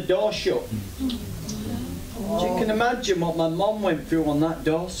slammed the door shut. So you can imagine what my mum went through on that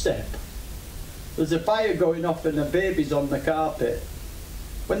doorstep. There's a fire going off and the baby's on the carpet.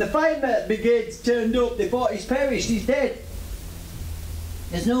 When the fire brigades turned up, they thought he's perished, he's dead.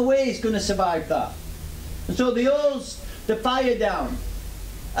 There's no way he's going to survive that. And so they hosed the fire down,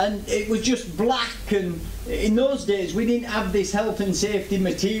 and it was just black, and in those days we didn't have this health and safety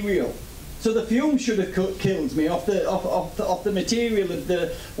material. So the fume should have killed me off the material of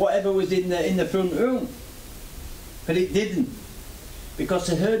the whatever was in the front room. But it didn't, because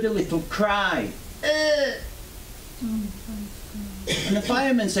I heard a little cry. And the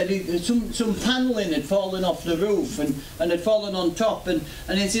fireman said some panelling had fallen off the roof and had fallen on top, and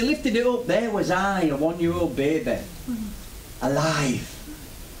as he lifted it up, there was I, a 1-year-old baby, alive.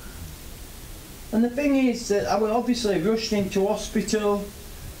 And the thing is that I was obviously rushed into hospital,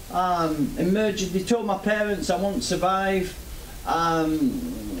 emerged. They told my parents I won't survive.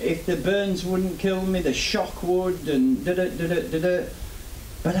 If the burns wouldn't kill me, the shock would, and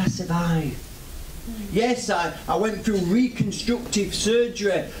but I survived. Yes, I went through reconstructive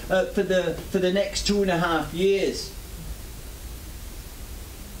surgery for the next 2.5 years.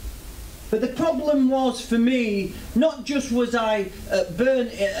 But the problem was for me, not just was I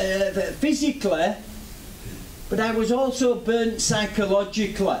burnt physically, but I was also burnt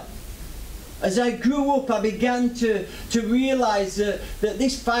psychologically. As I grew up, I began to realise that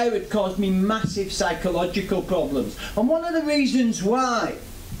this fire had caused me massive psychological problems. And one of the reasons why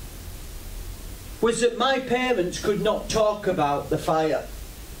was that my parents could not talk about the fire.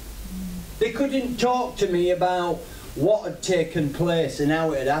 They couldn't talk to me about what had taken place and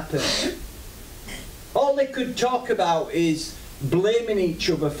how it had happened. All they could talk about is blaming each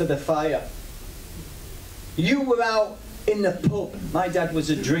other for the fire. You were out in the pub. My dad was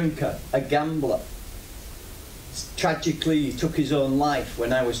a drinker, a gambler. Tragically, he took his own life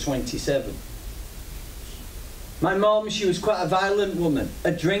when I was 27. My mom, she was quite a violent woman,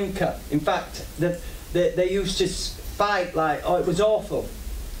 a drinker. In fact, they used to fight like, oh, it was awful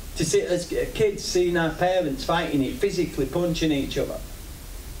to see as kids seeing our parents fighting it, physically punching each other.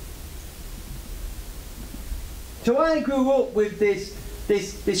 So I grew up with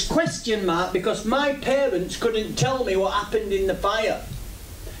this question mark because my parents couldn't tell me what happened in the fire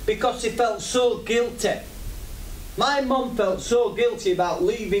because they felt so guilty. My mum felt so guilty about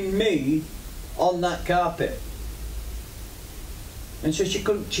leaving me on that carpet. And so she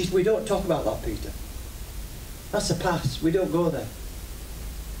couldn't, we don't talk about that, Peter. That's the past, we don't go there.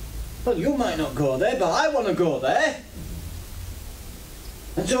 Well, you might not go there, but I want to go there.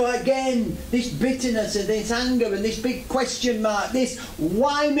 And so again, this bitterness and this anger and this big question mark, this,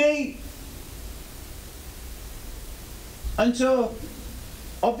 why me? And so,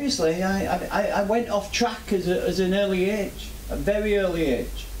 obviously, I went off track as an early age, a very early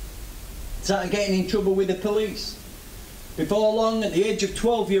age. Started getting in trouble with the police. Before long, at the age of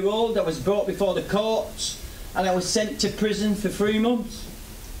 12-year-old, I was brought before the courts and I was sent to prison for 3 months.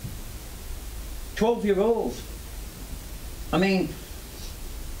 12-year-old. I mean,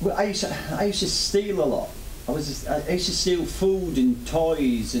 I used to steal a lot. I used to steal food and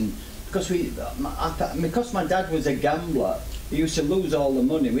toys, and because my dad was a gambler, he used to lose all the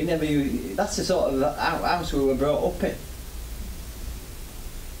money. That's the sort of house we were brought up in.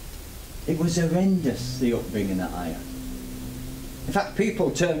 It was horrendous, the upbringing that I had. In fact,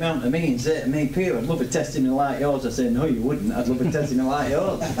 people turn around to me and say to me, Peter, I'd love a testimony like yours. I say, no, you wouldn't. I'd love a testimony like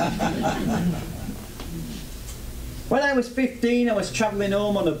yours. When I was 15, I was travelling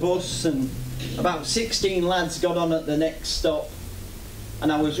home on a bus, and about 16 lads got on at the next stop,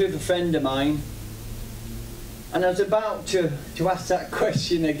 and I was with a friend of mine, and I was about to ask that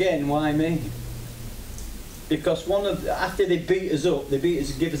question again, why me? Because after they beat us up, they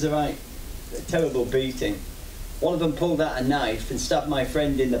gave us a terrible beating. One of them pulled out a knife and stabbed my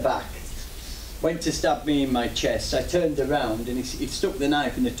friend in the back. Went to stab me in my chest. I turned around and he stuck the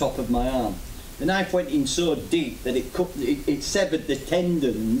knife in the top of my arm. The knife went in so deep that it severed the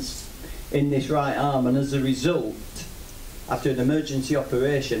tendons in this right arm, and as a result, after an emergency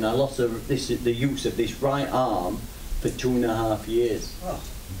operation, I lost the use of this right arm for 2.5 years. Oh.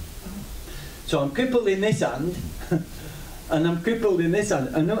 So I'm crippled in this hand, and I'm crippled in this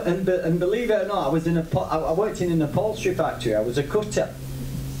hand, and believe it or not, I worked in an upholstery factory. I was a cutter,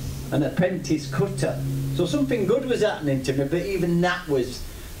 an apprentice cutter. So something good was happening to me, but even that was,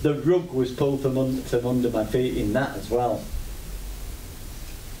 the rug was pulled from under my feet in that as well.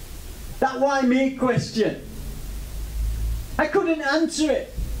 That why me question, I couldn't answer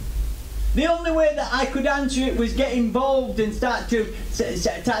it. The only way that I could answer it was get involved and start to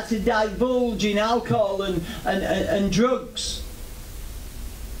divulge in alcohol and drugs.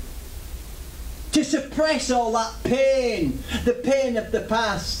 To suppress all that pain, the pain of the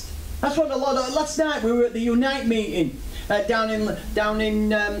past. That's what last night we were at the Unite meeting down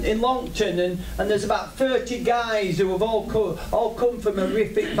in Longton, and there's about 30 guys who have all come from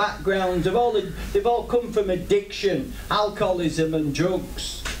horrific backgrounds. They've all come from addiction, alcoholism and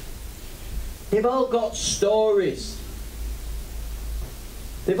drugs. They've all got stories.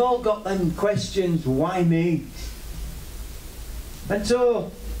 They've all got them questions, why me? And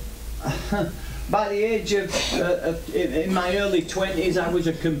so, by the age of, in my early 20s, I was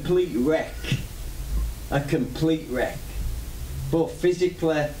a complete wreck. A complete wreck. Both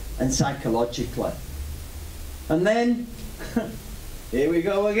physically and psychologically. And then, here we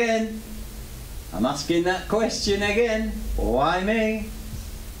go again. I'm asking that question again, why me?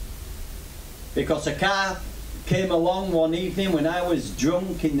 Because a car came along one evening when I was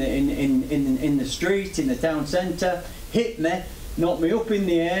drunk in the street, in the town centre, hit me, knocked me up in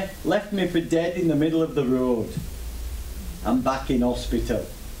the air, left me for dead in the middle of the road. I'm back in hospital.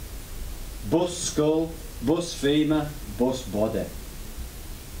 Bus skull, bus femur, bus body.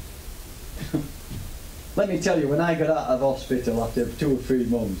 Let me tell you, when I got out of hospital after 2 or 3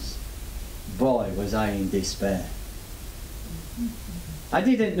 months, boy was I in despair. I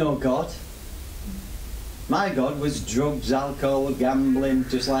didn't know God. My God was drugs, alcohol, gambling,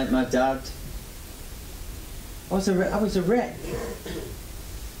 just like my dad. I was a wreck.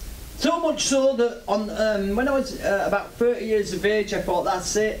 So much so that when I was about 30 years of age, I thought,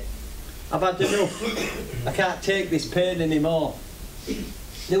 that's it. I've had enough. I can't take this pain anymore.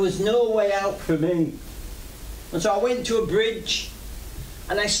 There was no way out for me. And so I went to a bridge,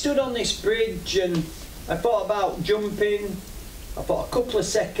 and I stood on this bridge, and I thought about jumping. I thought a couple of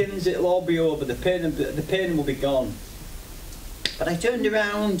seconds, it'll all be over, the pain will be gone. But I turned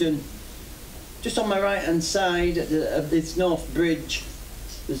around, and just on my right hand side of this north bridge,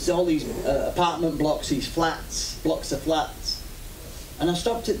 there's all these apartment blocks, these flats, blocks of flats. And I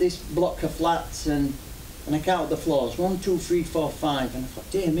stopped at this block of flats, and I counted the floors, 1, 2, 3, 4, 5, and I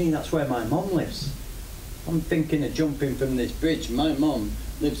thought, dear me, that's where my mum lives. I'm thinking of jumping from this bridge. My mum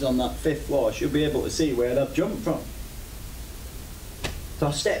lives on that 5th floor. She'll be able to see where I've jumped from. So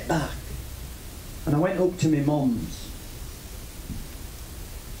I stepped back, and I went up to my mum's.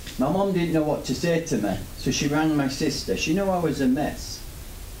 My mum didn't know what to say to me, so she rang my sister. She knew I was a mess.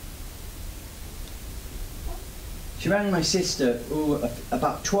 She rang my sister, who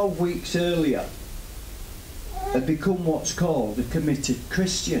about 12 weeks earlier had become what's called a committed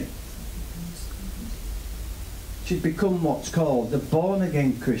Christian. She'd become what's called a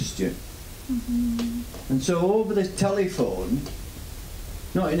born-again Christian. And so over the telephone,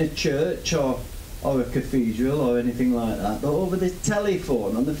 not in a church or a cathedral or anything like that, but over the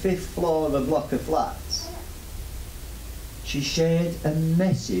telephone on the 5th floor of a block of flats, she shared a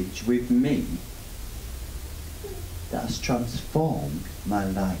message with me that has transformed my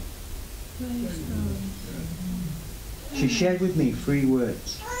life. She shared with me 3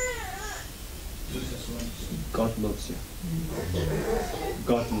 words. God loves you.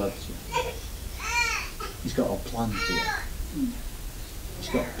 God loves you. He's got a plan for you. He's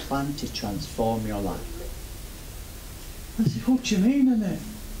got a plan to transform your life. I said, what do you mean, Annette?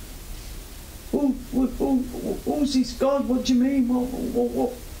 Who's this God? What do you mean?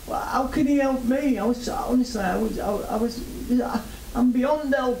 What? How can he help me? I'm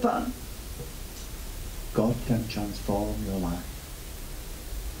beyond help. God can transform your life.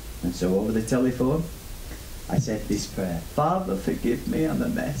 And so over the telephone, I said this prayer. Father, forgive me, I'm a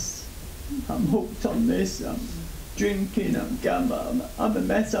mess. I'm hooked on this, I'm drinking, I'm gambling, I'm a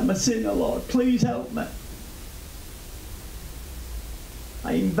mess, I'm a sinner, Lord. Please help me.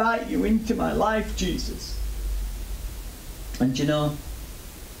 I invite you into my life, Jesus. And you know,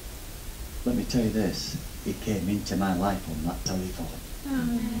 let me tell you this, he came into my life on that telephone.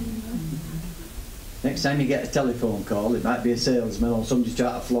 Next time you get a telephone call, it might be a salesman or somebody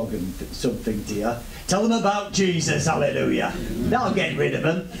trying to flog something to you. Tell them about Jesus, hallelujah. That'll get rid of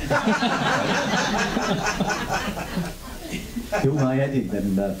them. Do my head in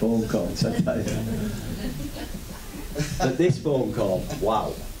them phone calls, I tell you. But this phone call,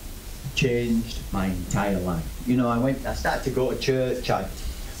 wow, changed my entire life. You know, I started to go to church.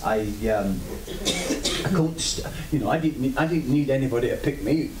 I couldn't, you know, I didn't need anybody to pick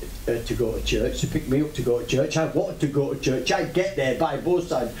me to go to church, to pick me up to go to church. I wanted to go to church. I'd get there by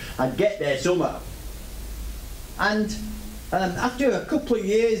bus. I'd get there somehow. And after a couple of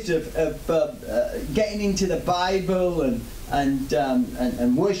years of getting into the Bible and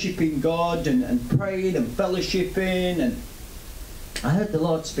worshipping God and praying and fellowshipping, and I heard the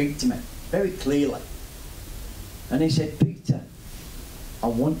Lord speak to me very clearly. And he said, Peter, I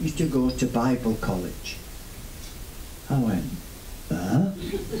want you to go to Bible college. I went, huh?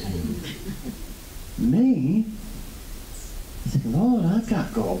 Me? I said, Lord, I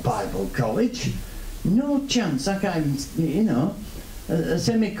can't go to Bible college. No chance. I can't, you know, a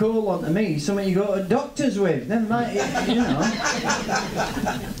semicolon to me, something you go to doctors with. Never mind, you know.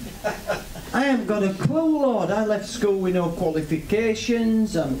 I haven't got a clue, Lord. I left school with no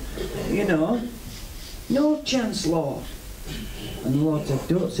qualifications, and, you know, no chance, Lord. And the Lord said,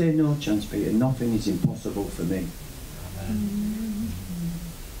 don't say no chance, Peter. Nothing is impossible for me.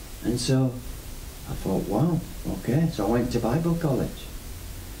 And so I thought, wow, okay. So I went to Bible college.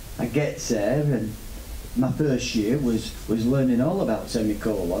 I get there, and my first year was learning all about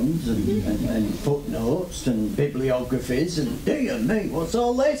semicolons and footnotes and bibliographies, and dear me, what's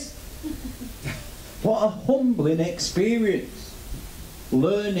all this? What a humbling experience,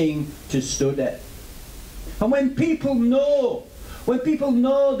 learning to study. And when people know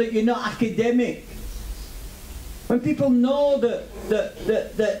that you're not academic, when people know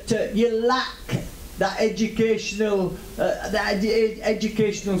that you lack that educational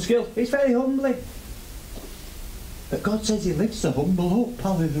skill, it's very humbling. But God says he lifts the humble up.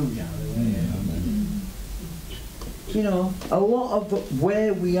 Hallelujah. Amen. You know, a lot of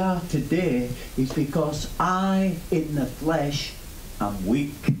where we are today is because I, in the flesh, am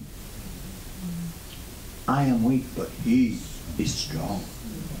weak. I am weak, but he is strong.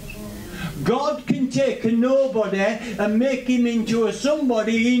 God can take a nobody and make him into a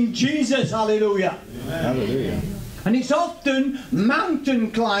somebody in Jesus. Hallelujah. Amen. Hallelujah. And it's often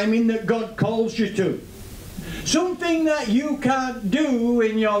mountain climbing that God calls you to. Something that you can't do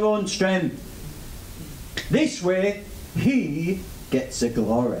in your own strength. This way, He gets the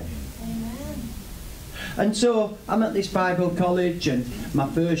glory. And so I'm at this Bible college, and my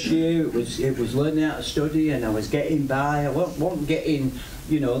first year it was learning how to study, and I was getting by. I wasn't getting,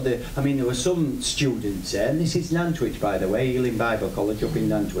 you know, there were some students there, and this is Nantwich, by the way, Ealing Bible College up in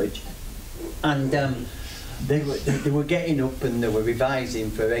Nantwich, and they were getting up and they were revising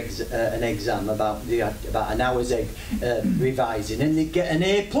for an exam about an hour's revising, and they'd get an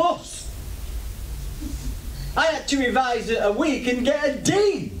A+. I had to revise a week and get a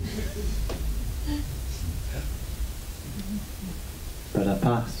D. But I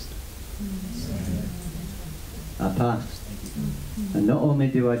passed. I passed. And not only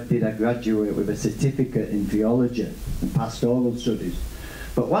did I graduate with a certificate in theology and pastoral studies,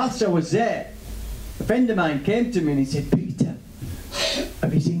 but whilst I was there, a friend of mine came to me and he said, "Peter,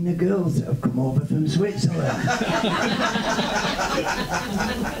 have you seen the girls that have come over from Switzerland?"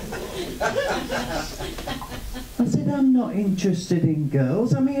 I said, "I'm not interested in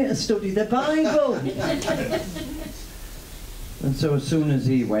girls, I'm here to study the Bible." And so as soon as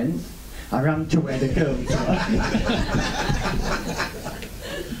he went, I ran to where the girls were.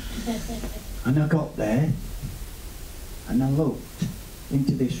 And I got there, and I looked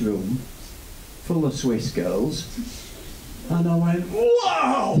into this room full of Swiss girls, and I went,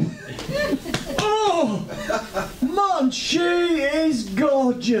 "Wow! Oh, man, she is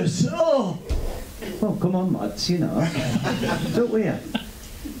gorgeous! Oh, well, come on, lads, you know, don't we?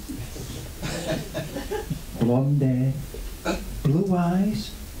 Blonde hair, blue eyes,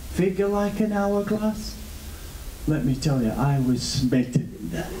 figure like an hourglass." Let me tell you, I was smitten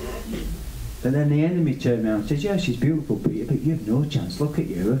in that. But then the enemy turned around and said, "Yeah, she's beautiful, Peter, but you've no chance. Look at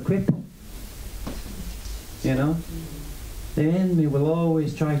you, a cripple." You know? The enemy will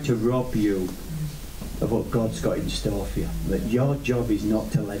always try to rob you of what God's got in store for you. But your job is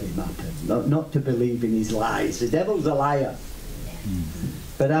not to let him happen, not to believe in his lies. The devil's a liar.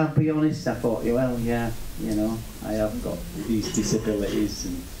 But I'll be honest, I thought, well, yeah, you know, I have got these disabilities,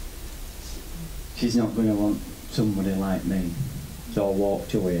 and she's not going to want somebody like me. So I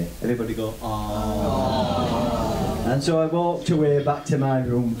walked away. Everybody go, "Aww." And so I walked away back to my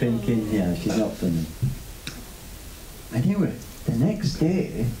room thinking, yeah, she's not for me. Anyway, the next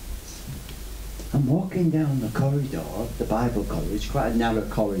day, I'm walking down the corridor, the Bible college, quite a narrow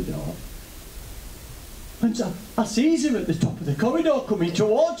corridor, and so I sees her at the top of the corridor coming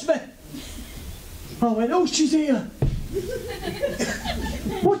towards me. I went, "Oh, she's here."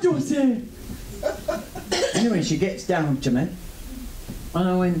 What do I say? Anyway, she gets down to me, and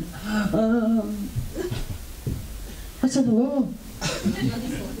I went, I said, "Hello."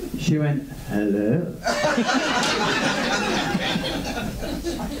 She went, "Hello."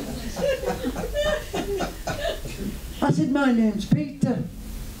 I said, "My name's Peter."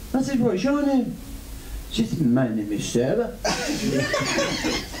 I said, "What's your name?" She said, "My name is Sarah."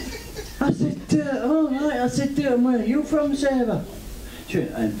 I said, "Oh, right." I said, "Where are you from, Sarah?" She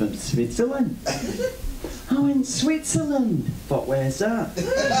went, "I'm from Switzerland." I went, "Switzerland? But where's that?"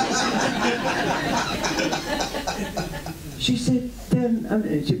 She said,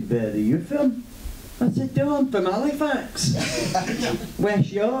 "Where are you from?" I said, "Oh, I'm from Halifax."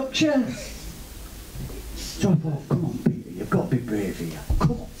 "West Yorkshire." So I thought, come on, Peter, you've got to be brave here.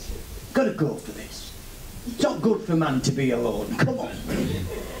 Come on, got to go for this. It's not good for man to be alone. Come on.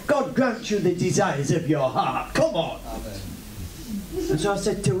 God grants you the desires of your heart. Come on. And so I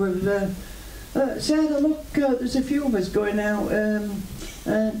said to her, "Sarah, look, there's a few of us going out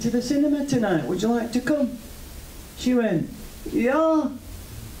to the cinema tonight. Would you like to come?" She went, "Yeah."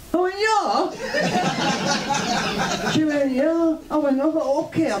 I went, "Yeah?" She went, "Yeah." I went, "Oh,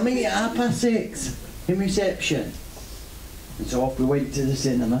 okay, I'll meet you at 6:30 in reception." And so off we went to the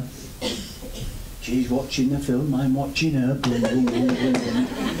cinema. She's watching the film, I'm watching her. Boom, boom, boom, boom, boom.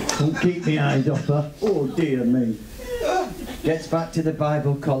 Don't keep my eyes off her. Oh dear me. Gets back to the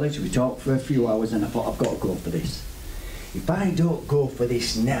Bible college, we talked for a few hours, and I thought, I've got to go for this. If I don't go for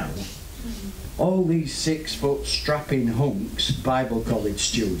this now, all these 6-foot strapping hunks, Bible college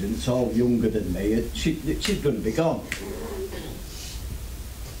students, all younger than me, she's going to be gone.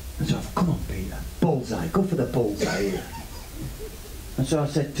 And so I thought, come on, Peter, bullseye, go for the bullseye here. And so I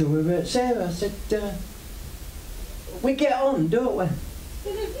said to her, "Sarah," I said, "we get on, don't we?"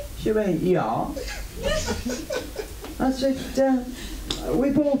 She went, "Yeah." I said, "We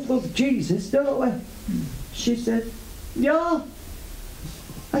both love Jesus, don't we?" She said, "Yeah."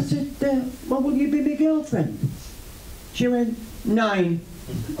 I said, "Well, will you be my girlfriend?" She went, 9.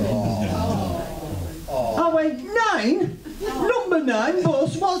 I went, 9? Number 9,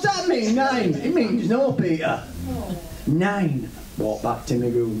 boss, what's that mean, 9? It means no, Peter. 9. Walk back to my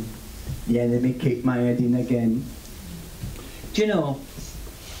room. The enemy kicked my head in again. Do you know,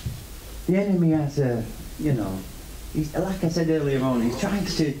 the enemy has a, you know, he's, like I said earlier on, he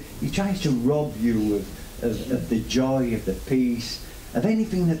tries to rob you of the joy, of the peace, of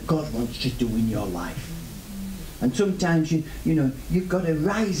anything that God wants to do in your life. And sometimes you know, you've got to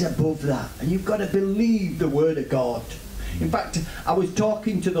rise above that, and you've got to believe the word of God. In fact, I was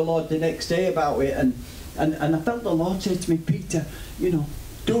talking to the Lord the next day about it, and I felt the Lord said to me, Peter, you know,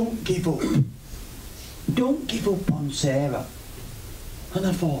 don't give up. Don't give up on Sarah. And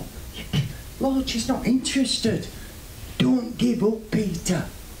I thought, Lord, she's not interested. Don't give up, Peter.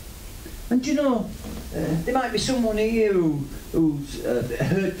 And you know, there might be someone here who's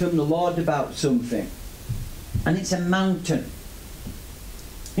heard from the Lord about something, and it's a mountain.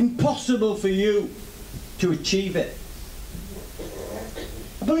 Impossible for you to achieve it.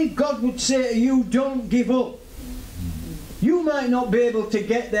 I believe God would say to you, don't give up. You might not be able to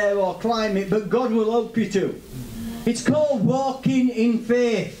get there or climb it, but God will help you to. It's called walking in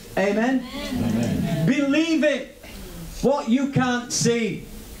faith. Amen? Amen. Believing what you can't see.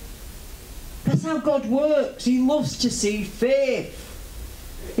 That's how God works. He loves to see faith.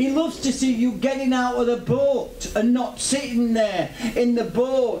 He loves to see you getting out of the boat and not sitting there in the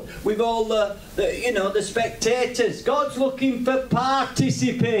boat with all the spectators. God's looking for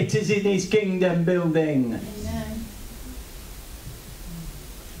participators in His kingdom building. Amen.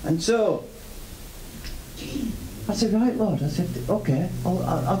 And so I said, right, Lord. I said, okay,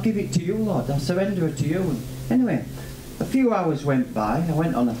 I'll give it to you, Lord. I'll surrender it to you. And anyway, a few hours went by. I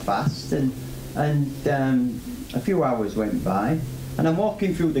went on a fast, and a few hours went by, and I'm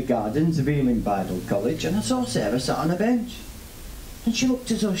walking through the gardens of Ealing Bible College, and I saw Sarah sat on a bench, and she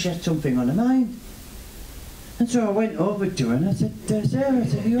looked as though she had something on her mind. And so I went over to her and I said, Sarah, I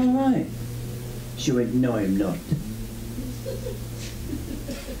said, are you all right? She went, no, I'm not.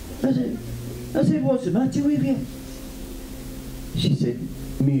 I said, what's the matter with you? She said,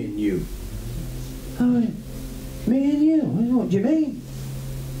 me and you. I went, me and you? What do you mean?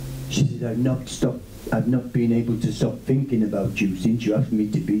 She said, I've not been able to stop thinking about you since you asked me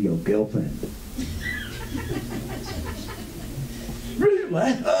to be your girlfriend.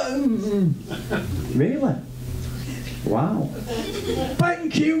 Really? Really? Wow.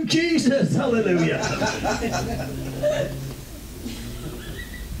 Thank you, Jesus. Hallelujah.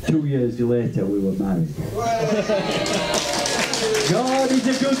 2 years later, we were married. God is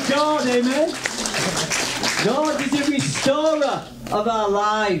a good God, amen? God is a restorer of our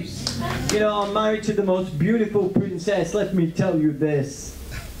lives. You know, I'm married to the most beautiful princess. Let me tell you this.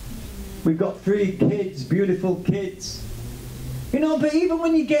 We've got 3 kids, beautiful kids. You know, but even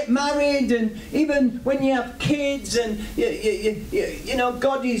when you get married, and even when you have kids, and you know,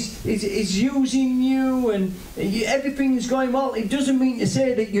 God is using you, and everything's going well, it doesn't mean to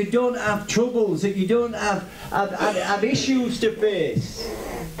say that you don't have troubles, that you don't have issues to face.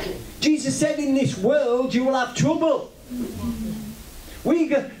 Jesus said, in this world you will have trouble.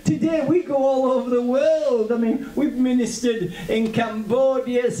 Today we go all over the world. I mean, we've ministered in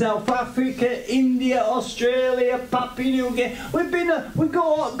Cambodia, South Africa, India, Australia, Papua New Guinea.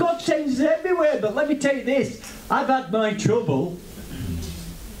 God sends us everywhere. But let me tell you this, I've had my trouble,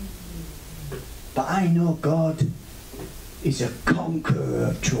 but I know God is a conqueror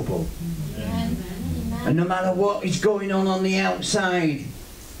of trouble. Amen. And no matter what is going on the outside,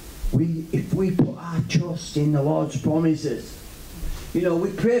 if we put our trust in the Lord's promises. You know,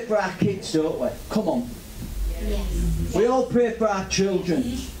 we pray for our kids, don't we? Come on. Yes. We all pray for our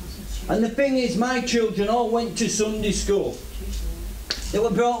children. And the thing is, my children all went to Sunday school. They were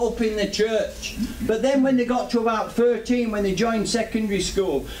brought up in the church. But then when they got to about 13, when they joined secondary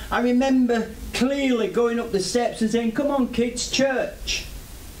school, I remember clearly going up the steps and saying, come on kids, church.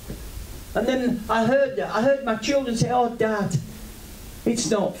 And then I heard my children say, oh Dad, it's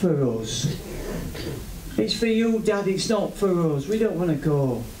not for us. It's for you, Dad, it's not for us. We don't want to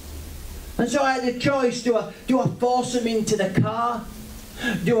go. And so I had a choice. Do I force them into the car?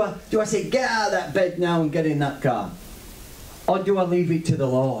 Do I say, get out of that bed now and get in that car? Or do I leave it to the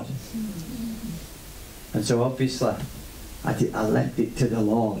Lord? And so obviously, I left it to the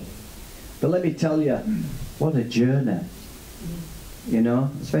Lord. But let me tell you, what a journey. You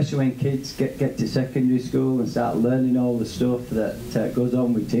know, especially when kids get to secondary school and start learning all the stuff that goes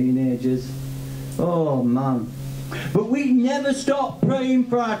on with teenagers. Oh man. But we never stop praying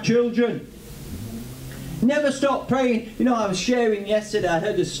for our children. Never stop praying. You know, I was sharing yesterday, I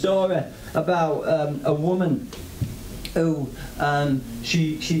heard a story about a woman who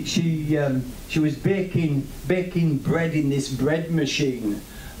she She was baking bread in this bread machine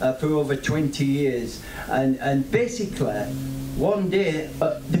for over 20 years. And basically, one day,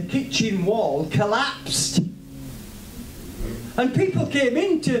 the kitchen wall collapsed. And people came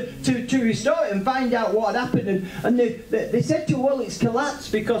in to restore it and find out what had happened. And they said to her, well, it's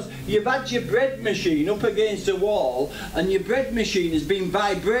collapsed because you've had your bread machine up against the wall, and your bread machine has been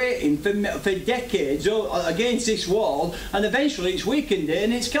vibrating for decades against this wall, and eventually it's weakened it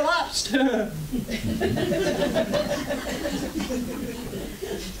and it's collapsed.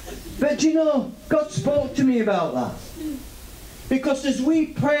 But you know, God spoke to me about that. Because as we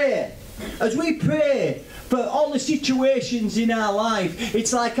pray for all the situations in our life,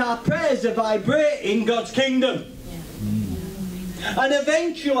 it's like our prayers are vibrating God's kingdom. And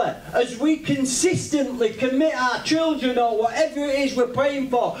eventually, as we consistently commit our children or whatever it is we're praying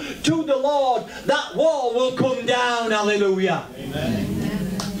for to the Lord, that wall will come down. Hallelujah.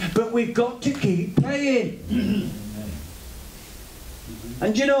 Amen. But we've got to keep praying.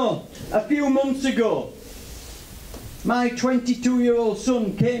 And you know, a few months ago, my 22-year-old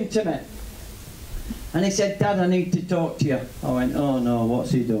son came to me and he said, Dad, I need to talk to you. I went, oh no,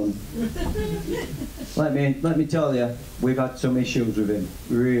 what's he done? Let me tell you, we've had some issues with him,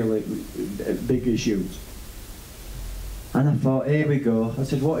 really big issues. And I thought, here we go. I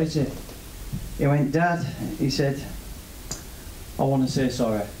said, what is it? He went, Dad, he said, I want to say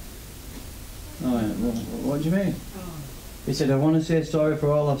sorry. I went, what do you mean? He said, I want to say sorry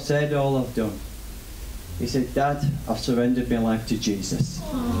for all I've said, all I've done. He said, Dad, I've surrendered my life to Jesus.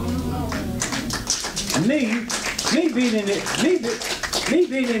 And me being an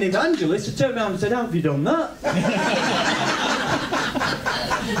evangelist, I turned around and said, how have you done that?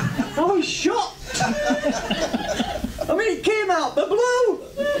 I was shocked. I mean, it came out the blue.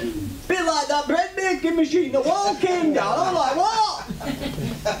 Bit like that bread making machine, the wall came down. I'm like, what?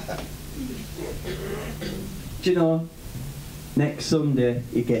 Do you know, next Sunday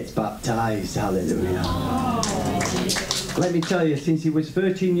he gets baptised. Hallelujah. Let me tell you, since he was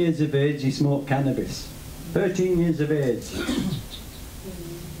 13 years of age, he smoked cannabis. 13 years of age.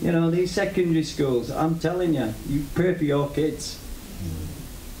 You know, these secondary schools, I'm telling you, you pray for your kids.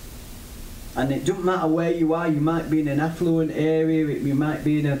 And it doesn't matter where you are, you might be in an affluent area, you might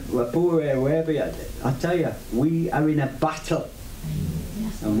be in a poor area, wherever you are. I tell you, we are in a battle.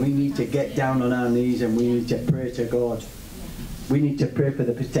 And we need to get down on our knees and we need to pray to God. We need to pray for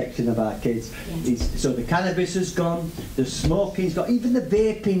the protection of our kids. So the cannabis has gone, the smoking's gone, even the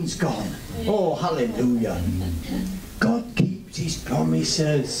vaping's gone. Oh, hallelujah. God keeps his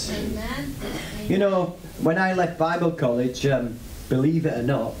promises. You know, when I left Bible college, believe it or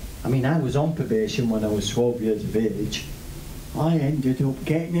not, I mean, I was on probation when I was 12 years of age. I ended up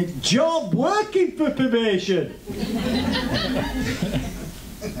getting a job working for probation.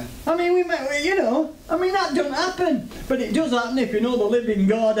 I mean, you know, I mean, that don't happen. But it does happen if you know the living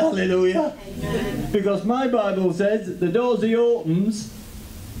God, hallelujah. Amen. Because my Bible says, the doors he opens,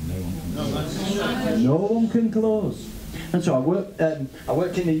 no one can close. And so I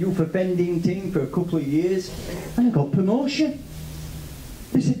worked in the youth offending team for a couple of years, and I got promotion.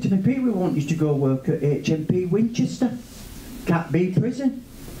 They said to me, Pete, we want you to go work at HMP Winchester, Cat B prison.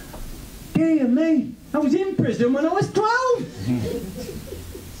 Dear me, I was in prison when I was 12.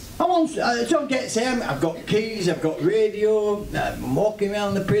 Don't get saying, I've got keys, I've got radio, I'm walking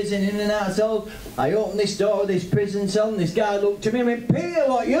around the prison in and out of cells. I opened this door of this prison cell and this guy looked at me and went, Peter,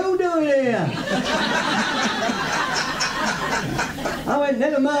 what are you doing here? I went,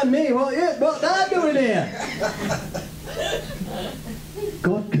 never mind me, what are you doing here?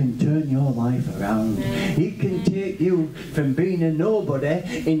 God can turn your life around. He can take you from being a nobody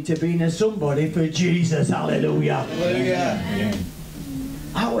into being a somebody for Jesus. Hallelujah. Hallelujah.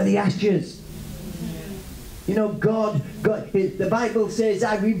 Out of the ashes. You know, God, the Bible says,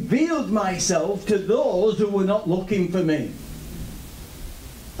 I revealed myself to those who were not looking for me.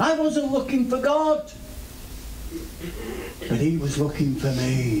 I wasn't looking for God, but he was looking for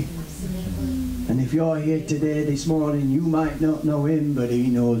me. And if you're here today, this morning, you might not know him, but he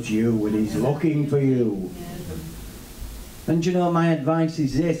knows you, and he's looking for you. And you know, my advice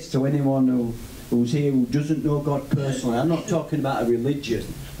is this to anyone who's here who doesn't know God personally. I'm not talking about a religion.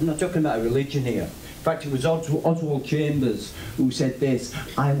 I'm not talking about a religion here. In fact, it was Oswald Chambers who said this,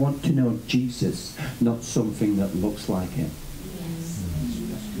 I want to know Jesus, not something that looks like him. Yes.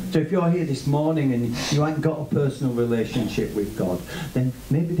 So if you're here this morning and you haven't got a personal relationship with God, then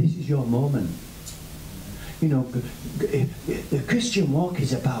maybe this is your moment. You know, the Christian walk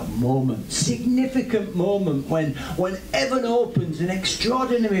is about moments, significant moment when heaven opens and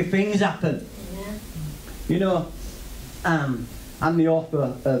extraordinary things happen. You know, I'm the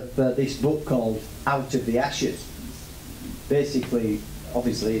author of this book called Out of the Ashes. Basically,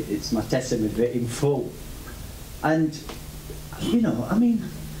 obviously, it's my testimony in full. And, you know, I mean,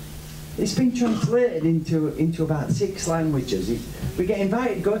 it's been translated into about 6 languages. We get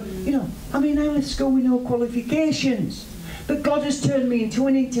invited, go, you know, I mean, I left school with no qualifications. But God has turned me into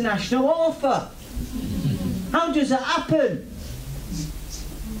an international author. How does that happen?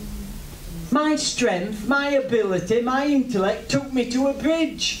 My strength, my ability, my intellect took me to a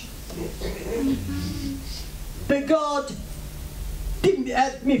bridge. But God didn't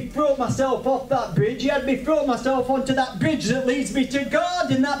have me throw myself off that bridge. He had me throw myself onto that bridge that leads me to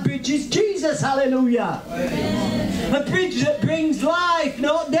God, and that bridge is Jesus, hallelujah. Amen. A bridge that brings life,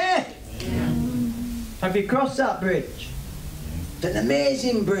 not death. Have you crossed that bridge? It's an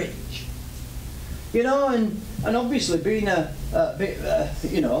amazing bridge. You know, and obviously being a bit,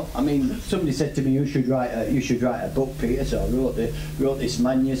 you know, I mean, somebody said to me, you should write a book, Peter. So I wrote this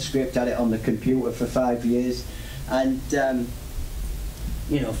manuscript, had it on the computer for 5 years, and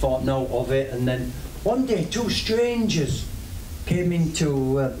you know, thought note of it. And then one day, 2 strangers came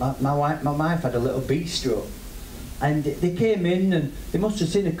into my wife had a little bistro, and they came in and they must have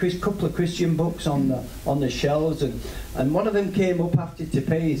seen a couple of Christian books on the shelves, and one of them came up after to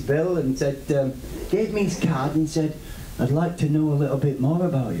pay his bill and said, gave me his card and said, I'd like to know a little bit more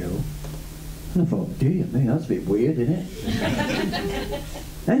about you. And I thought, dear me, that's a bit weird, isn't it?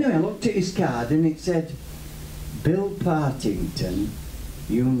 Anyway, I looked at his card and it said, Bill Partington,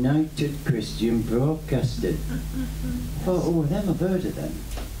 United Christian Broadcasting. I thought, oh, them, I've heard of them.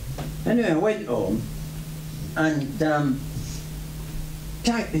 Anyway, I went home and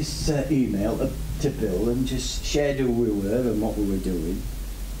typed this email to Bill and just shared who we were and what we were doing.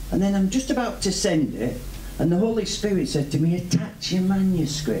 And then I'm just about to send it, and the Holy Spirit said to me, attach your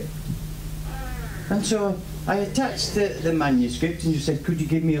manuscript. And so I attached the manuscript and just said, could you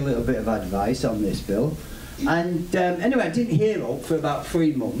give me a little bit of advice on this, Bill? And anyway, I didn't hear up for about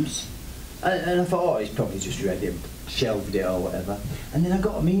 3 months, and I thought, oh, he's probably just read it, shelved it or whatever. And then I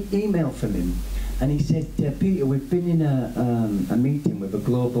got an email from him, and he said, Peter, we've been in a meeting with a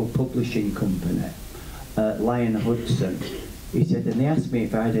global publishing company, Lion Hudson. He said, and they asked me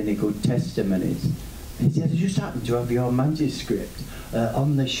if I had any good testimonies. And he said, I just happened to have your manuscript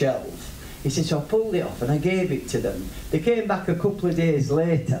on the shelf. He said, so I pulled it off and I gave it to them. They came back a couple of days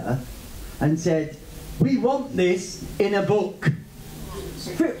later and said, we want this in a book.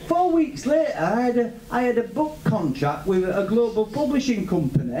 4 weeks later, I had a book contract with a global publishing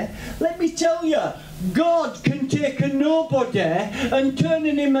company. Let me tell you, God can take a nobody and turn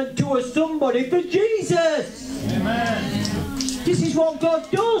him into a somebody for Jesus. Amen. This is what God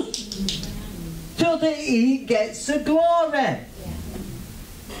does, so that he gets the glory.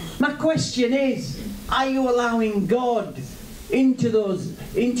 My question is, are you allowing God into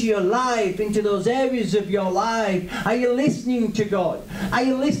your life, into those areas of your life? Are you listening to God? Are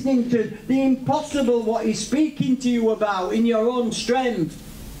you listening to the impossible, what he's speaking to you about in your own strength?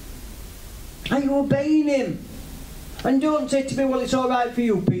 Are you obeying him? And don't say to me, well, it's all right for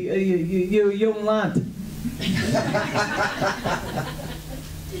you, Peter, you're a young lad.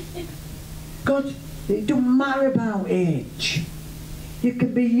 God, it don't matter about age. You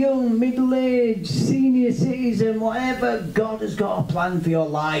could be young, middle-aged, senior citizen, whatever. God has got a plan for your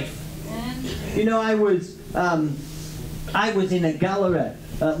life. You know, I was in a gallery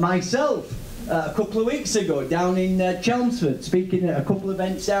myself a couple of weeks ago down in Chelmsford, speaking at a couple of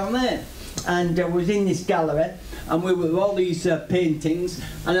events down there. And I was in this gallery, and we were with all these paintings,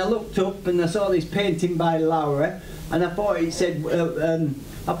 and I looked up and I saw this painting by Lowry, and I thought it said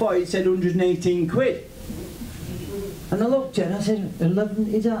 118 quid. And I looked at it and I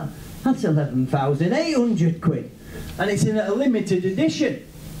said, that's 11,800 quid. And it's in a limited edition.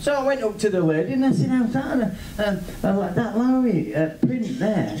 So I went up to the lady and I said, how's that? Like that Lowry print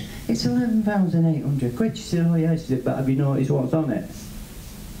there, it's 11,800 quid. She said, oh yeah. She said, but have you noticed what's on it?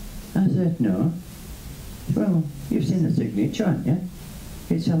 I said, no. Well, you've seen the signature, haven't you?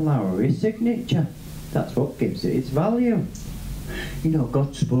 It's a Lowry signature. That's what gives it its value. You know,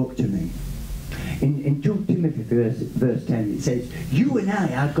 God spoke to me. In 2 Timothy verse 10 it says, you and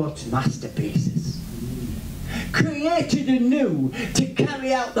I are God's masterpieces, created anew to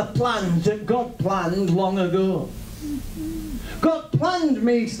carry out the plans that God planned long ago. God planned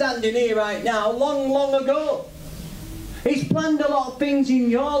me standing here right now long ago. He's planned a lot of things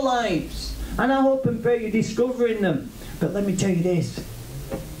in your lives, and I hope and pray you're discovering them. But let me tell you this,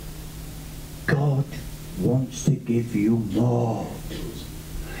 God wants to give you more.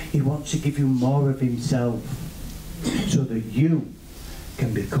 He wants to give you more of himself, so that you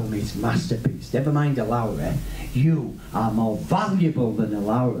can become his masterpiece. Never mind a Lowry. You are more valuable than a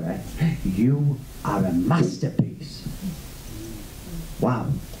Lowry. You are a masterpiece. Wow.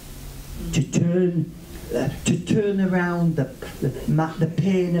 To turn around the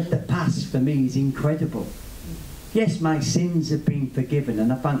pain of the past for me is incredible. Yes, my sins have been forgiven,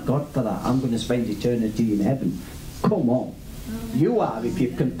 and I thank God for that. I'm going to spend eternity in heaven. Come on. You are, if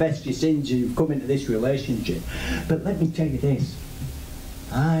you've confessed your sins and you've come into this relationship. But let me tell you this.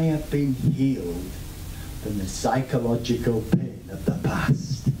 I have been healed from the psychological pain of the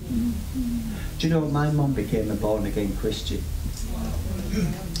past. Do you know, my mum became a born-again Christian.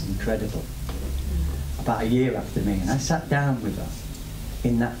 Incredible. About a year after me, and I sat down with her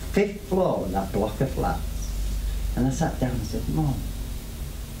in that 5th floor of that block of flats. And I sat down and said, Mum,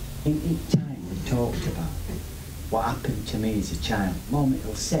 in each time we talked about what happened to me as a child, Mum,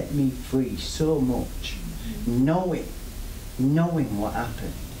 it'll set me free so much, knowing what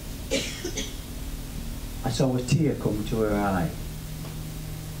happened. I saw a tear come to her eye,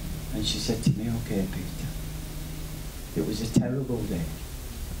 and she said to me, okay, Peter, it was a terrible day.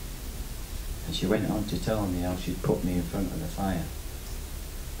 And she went on to tell me how she'd put me in front of the fire,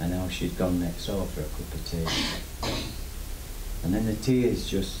 and how she'd gone next door for a cup of tea. And then the tears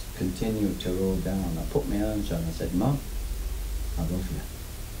just continued to roll down. I put my arms around her and I said, Mum, I love you.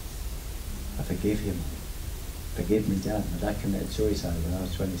 I forgive you, Mum. Forgive me, Dad. My dad committed suicide when I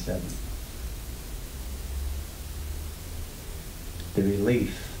was 27. The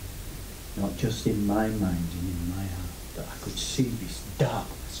relief, not just in my mind and in my heart, that I could see this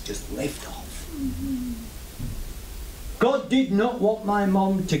darkness just lift off. Mm-hmm. God did not want my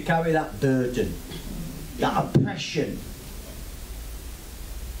mum to carry that burden, that oppression,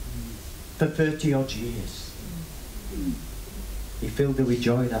 for 30 odd years. He filled her with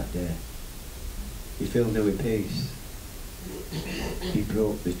joy that day. He filled her with peace. He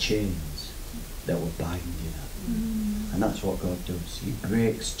broke the chains that were binding her. And that's what God does. He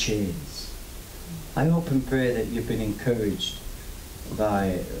breaks chains. I hope and pray that you've been encouraged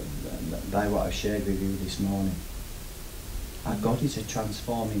by what I've shared with you this morning. Our God is a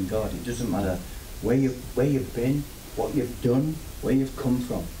transforming God. It doesn't matter where you've been, what you've done, where you've come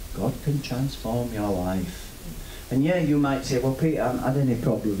from. God can transform your life. And yeah, you might say, well, Peter, I haven't had any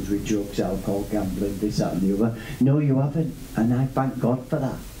problems with drugs, alcohol, gambling, this, that and the other. No, you haven't. And I thank God for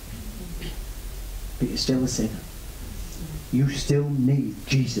that. But you're still a sinner. You still need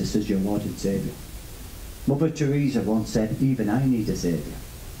Jesus as your Lord and Saviour. Mother Teresa once said, even I need a Saviour.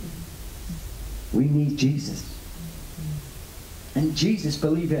 We need Jesus. And Jesus,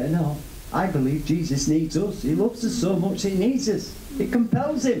 believe it or not, I believe Jesus needs us. He loves us so much, he needs us. It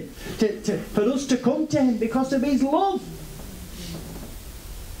compels him for us to come to him because of his love.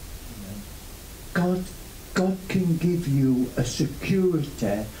 God can give you a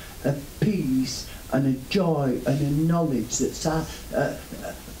security, a peace, and a joy, and a knowledge that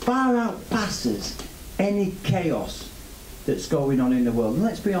far outpasses any chaos that's going on in the world. And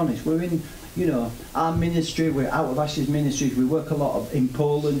let's be honest, we're in, our ministry, we're Out of Ashes Ministries, we work a lot in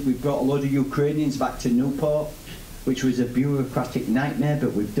Poland. We've brought a lot of Ukrainians back to Newport, which was a bureaucratic nightmare,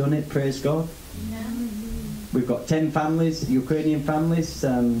 but we've done it, praise God. We've got 10 families, Ukrainian families,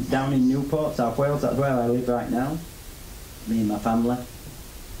 down in Newport, South Wales. That's where I live right now, me and my family.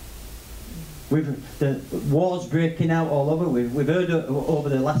 The war's breaking out all over. We've heard over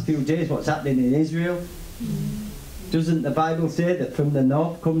the last few days what's happening in Israel. Doesn't the Bible say that from the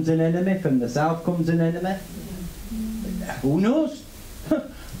north comes an enemy, from the south comes an enemy? Who knows?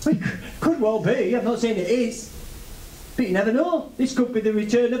 It could well be. I'm not saying it is. But you never know. This could be the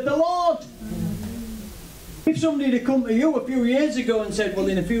return of the Lord. If somebody had come to you a few years ago and said, well,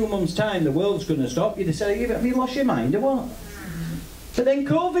 in a few months' time the world's going to stop, you'd have said, have you lost your mind or what? But then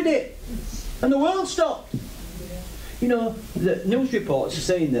COVID hit, and the world stopped. The news reports are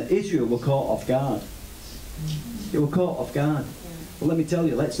saying that Israel were caught off guard. They were caught off guard. Well, let me tell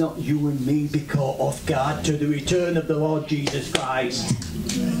you, let's not you and me be caught off guard to the return of the Lord Jesus Christ.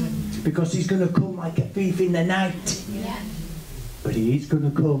 Because he's going to come like a thief in the night. But he is going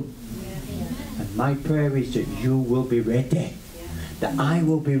to come. And my prayer is that you will be ready. That I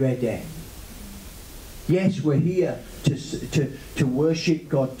will be ready. Yes, we're here to worship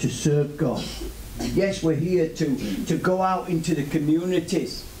God, to serve God. Yes, we're here to go out into the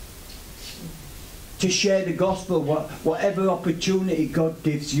communities, to share the gospel, whatever opportunity God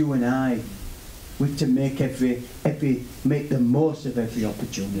gives you and I. We've to make make the most of every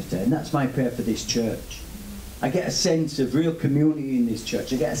opportunity. And that's my prayer for this church. I get a sense of real community in this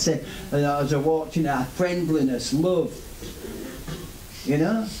church. I get a sense, as I walked in, our friendliness, love.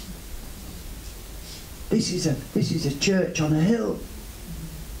 This is a church on a hill.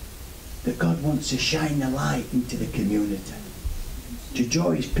 that God wants to shine a light into the community, to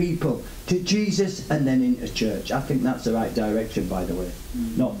draw his people to Jesus and then into church. I think that's the right direction, by the way.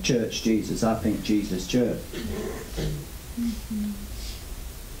 Not church Jesus, I think Jesus church.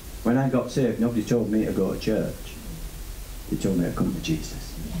 When I got saved, nobody told me to go to church. They told me to come to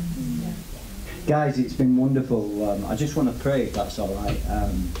Jesus. Guys, it's been wonderful. I just want to pray, if that's all right.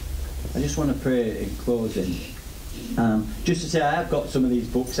 I just want to pray in closing. Just to say, I have got some of these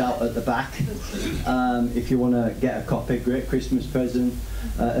books out at the back. If you want to get a copy, great Christmas present,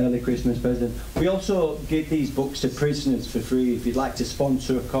 early Christmas present. We also give these books to prisoners for free. If you'd like to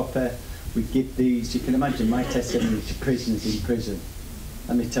sponsor a copy, we give these. You can imagine my testimony to prisoners in prison.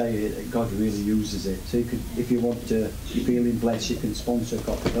 Let me tell you, God really uses it. So you could, if you want to, if you're feeling blessed, you can sponsor a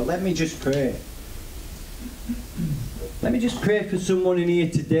copy. But let me just pray. Let me just pray for someone in here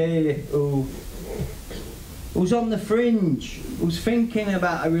today who's on the fringe, who's thinking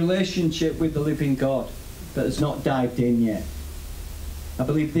about a relationship with the living God, but has not dived in yet. I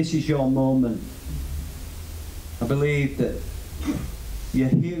believe this is your moment. I believe that you're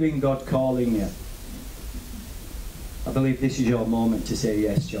hearing God calling you. I believe this is your moment to say,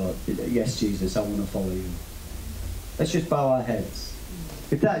 yes, yes, Jesus, I want to follow you. Let's just bow our heads.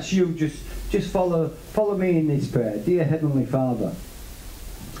 If that's you, just follow me in this prayer. Dear Heavenly Father,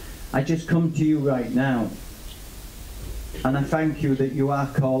 I just come to you right now, and I thank you that you are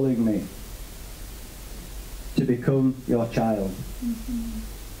calling me to become your child.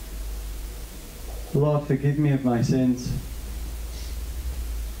 Lord, forgive me of my sins.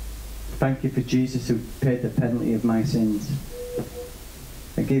 Thank you for Jesus who paid the penalty of my sins.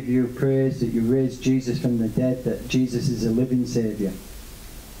 I give you praise that you raised Jesus from the dead, that Jesus is a living Saviour.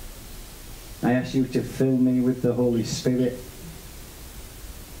 I ask you to fill me with the Holy Spirit,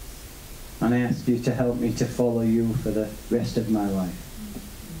 and I ask you to help me to follow you for the rest of my life.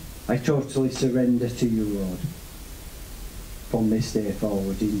 I totally surrender to you, Lord, from this day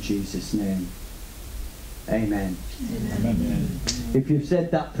forward, in Jesus' name. Amen. Amen. If you've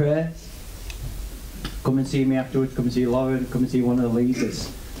said that prayer, come and see me afterwards, come and see Lauren, come and see one of the leaders.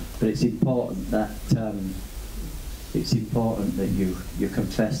 But it's important that you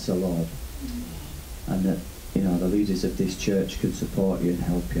confess the Lord, and that the leaders of this church can support you and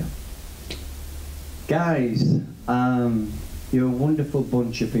help you. Guys, you're a wonderful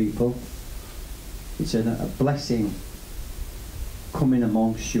bunch of people. It's a blessing coming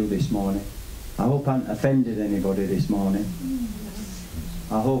amongst you this morning. I hope I haven't offended anybody this morning.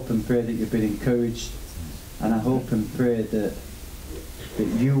 I hope and pray that you've been encouraged, and I hope and pray that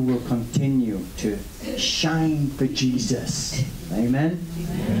you will continue to shine for Jesus. Amen?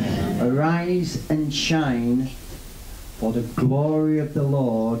 Amen. Arise and shine, for the glory of the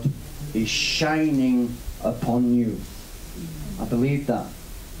Lord is shining upon you. I believe that.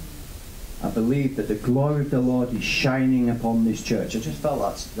 I believe that the glory of the Lord is shining upon this church. I just felt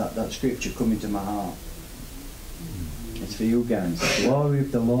that scripture come into my heart. It's for you guys. The glory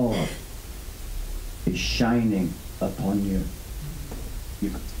of the Lord is shining upon you.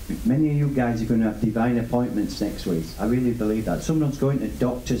 Many of you guys are going to have divine appointments next week. I really believe that. Someone's going to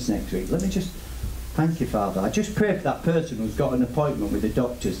doctors next week. Let me just thank you, Father. I just pray for that person who's got an appointment with the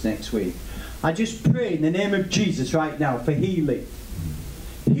doctors next week. I just pray in the name of Jesus right now for healing.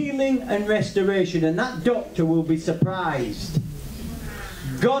 Healing and restoration, and that doctor will be surprised.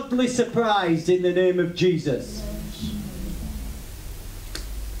 Godly surprised in the name of Jesus.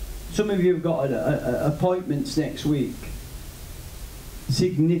 Some of you have got appointments next week.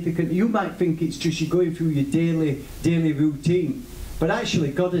 Significant. You might think it's just you're going through your daily routine, but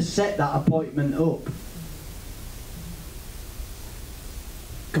actually God has set that appointment up.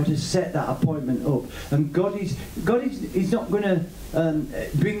 God has set that appointment up, and God is not going to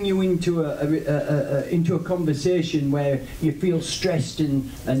bring you into a conversation where you feel stressed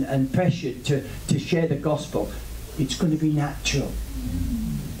and pressured to share the gospel. It's going to be natural.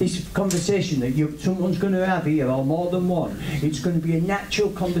 This conversation that someone's going to have here, or more than one, it's going to be a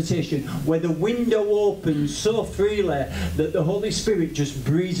natural conversation where the window opens so freely that the Holy Spirit just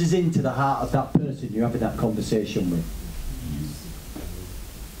breezes into the heart of that person you're having that conversation with.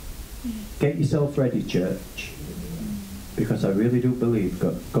 Get yourself ready, church, because I really do believe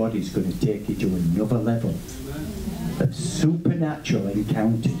God is going to take you to another level of supernatural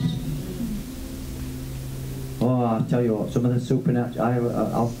encounters. Oh, I'll tell you what, some of the supernatural,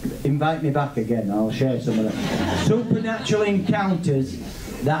 I'll invite me back again, I'll share some of the supernatural encounters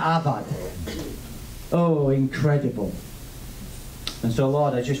that I've had. Oh, incredible. And so,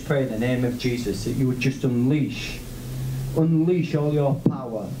 Lord, I just pray in the name of Jesus that you would just unleash all your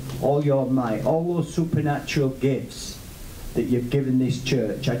power, all your might, all those supernatural gifts that you've given this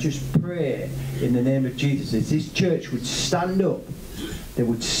church. I just pray in the name of Jesus that this church would stand up. They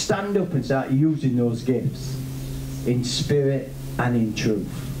would stand up and start using those gifts in spirit and in truth.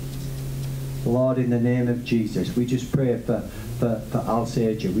 Lord, in the name of Jesus, we just pray for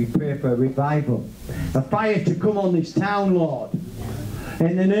Alsager. We pray for a revival, a fire to come on this town, Lord.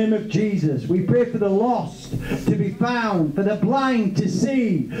 In the name of Jesus, we pray for the lost to be found, for the blind to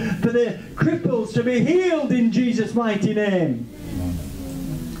see, for the cripples to be healed in Jesus' mighty name.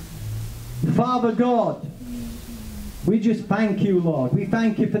 Father God, we just thank you, Lord. We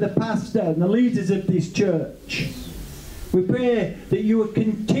thank you for the pastor and the leaders of this church. We pray that you would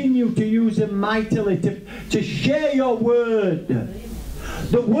continue to use them mightily to share your word.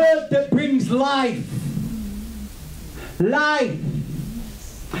 The word that brings life. Life.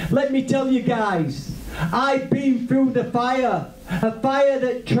 Let me tell you guys, I've been through the fire. A fire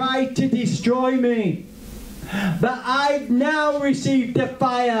that tried to destroy me. But I've now received a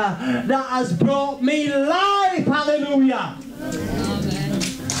fire that has brought me life. Hallelujah. Amen.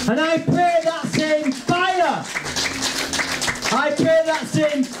 And I pray that same fire. I pray that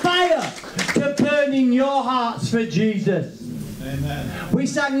same fire to burn in your hearts for Jesus. Amen. We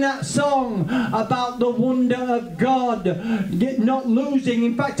sang that song about the wonder of God, not losing.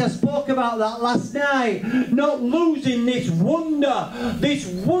 In fact, I spoke about that last night. Not losing this wonder, this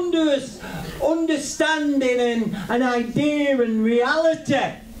wondrous understanding and an idea and reality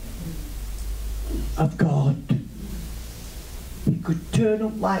of God. He could turn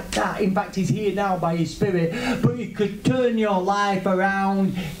up like that. In fact, he's here now by his Spirit, but he could turn your life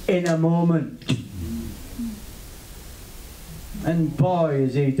around in a moment. And boy,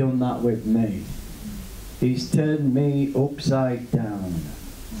 has he done that with me. He's turned me upside down,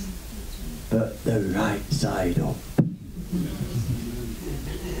 but the right side up.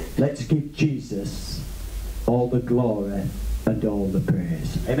 Let's give Jesus all the glory and all the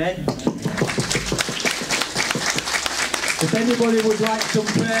praise. Amen. If anybody would like some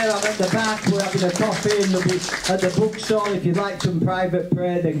prayer, I'm at the back. We're having a coffee at the bookstore. If you'd like some private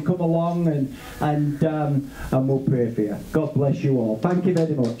prayer, then come along and we'll pray for you. God bless you all. Thank you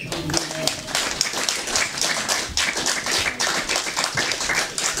very much.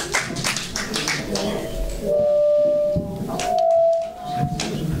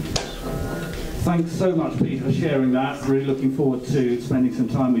 Thanks so much, Peter, for sharing that. Really looking forward to spending some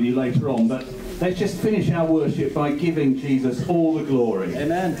time with you later on. But let's just finish our worship by giving Jesus all the glory.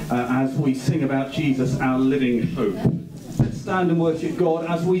 Amen. As we sing about Jesus, our living hope. Let's stand and worship God.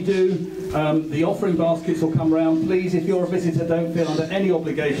 As we do, the offering baskets will come around. Please, if you're a visitor, don't feel under any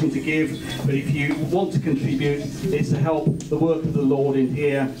obligation to give. But if you want to contribute, it's to help the work of the Lord in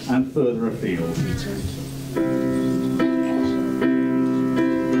here and further afield. I turn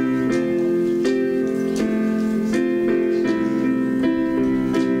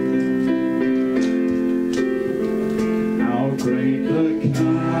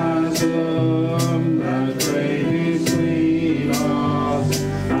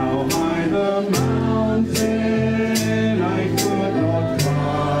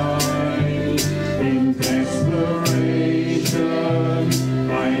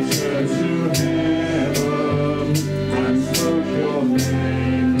to heaven.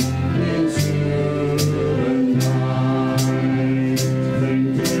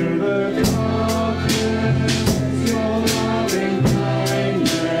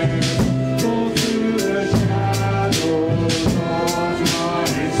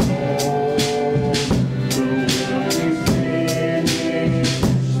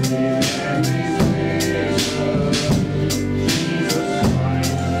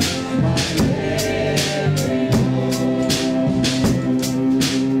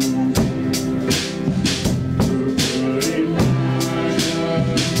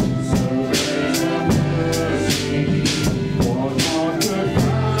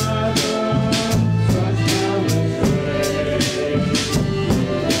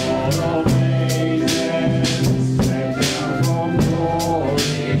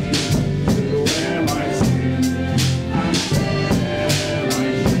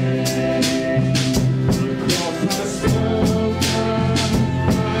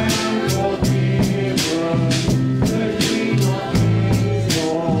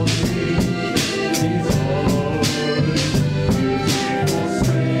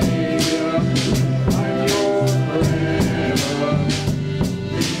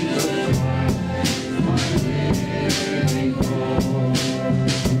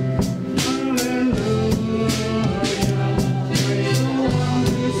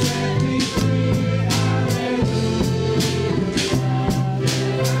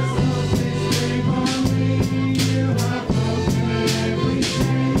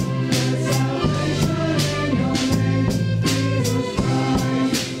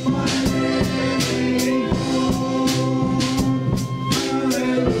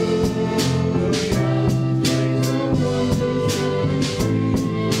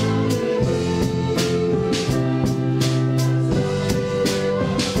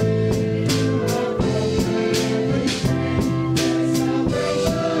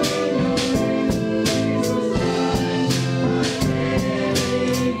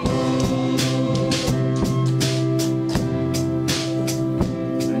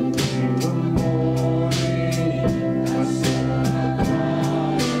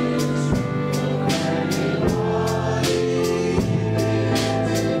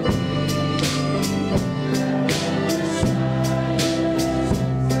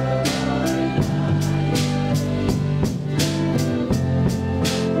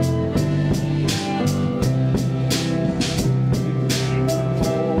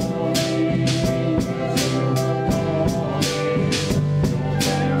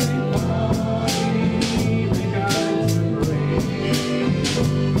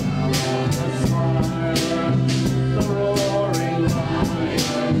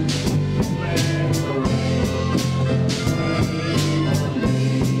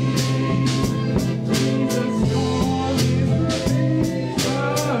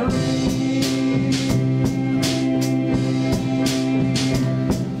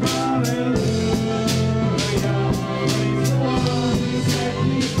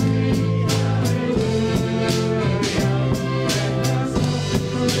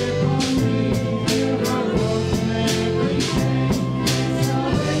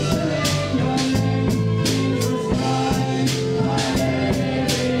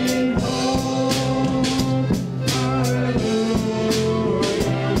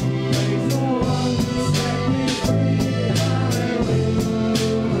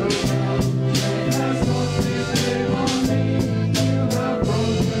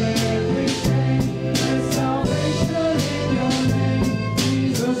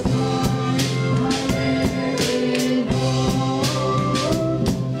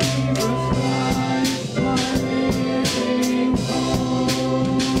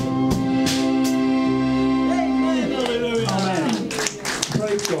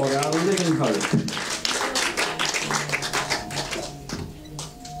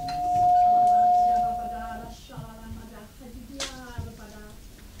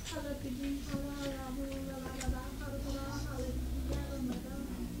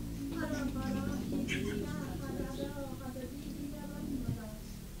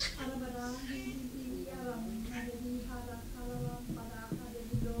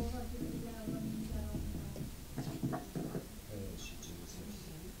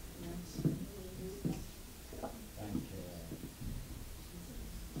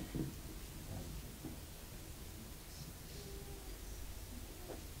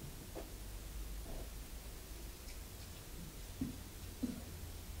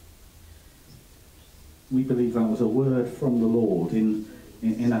 We believe that was a word from the Lord in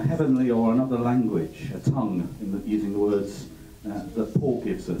a heavenly or another language, a tongue, using the words that Paul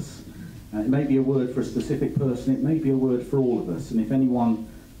gives us. It may be a word for a specific person, it may be a word for all of us, and if anyone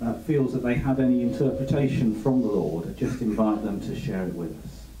feels that they have any interpretation from the Lord, I just invite them to share it with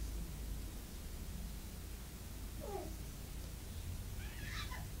us.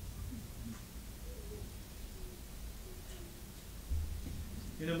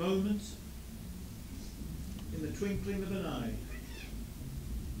 In a moment, in the twinkling of an eye,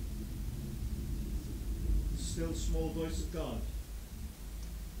 the still small voice of God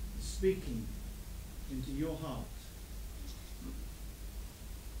is speaking into your heart.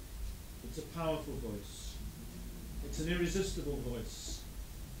 It's a powerful voice. It's an irresistible voice.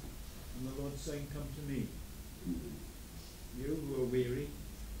 And the Lord's saying, come to me. You who are weary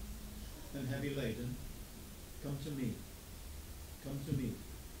and heavy laden, come to me. Come to me.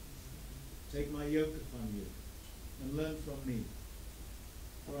 Take my yoke upon you and learn from me,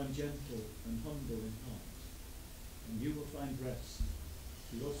 for I'm gentle and humble in heart, and you will find rest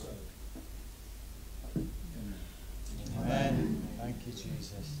to your soul. Amen. Amen. Thank you,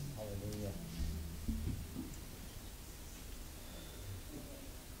 Jesus. Hallelujah.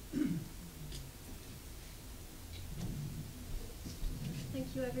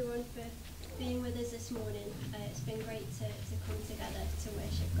 Thank you everyone for being with us this morning. It's been great to come together to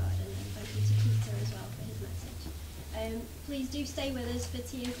worship God, and thank you to Peter as well for his message. Please do stay with us for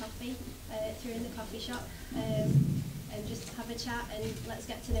tea and coffee through in the coffee shop, and just have a chat and let's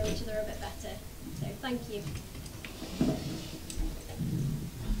get to know each other a bit better. So thank you.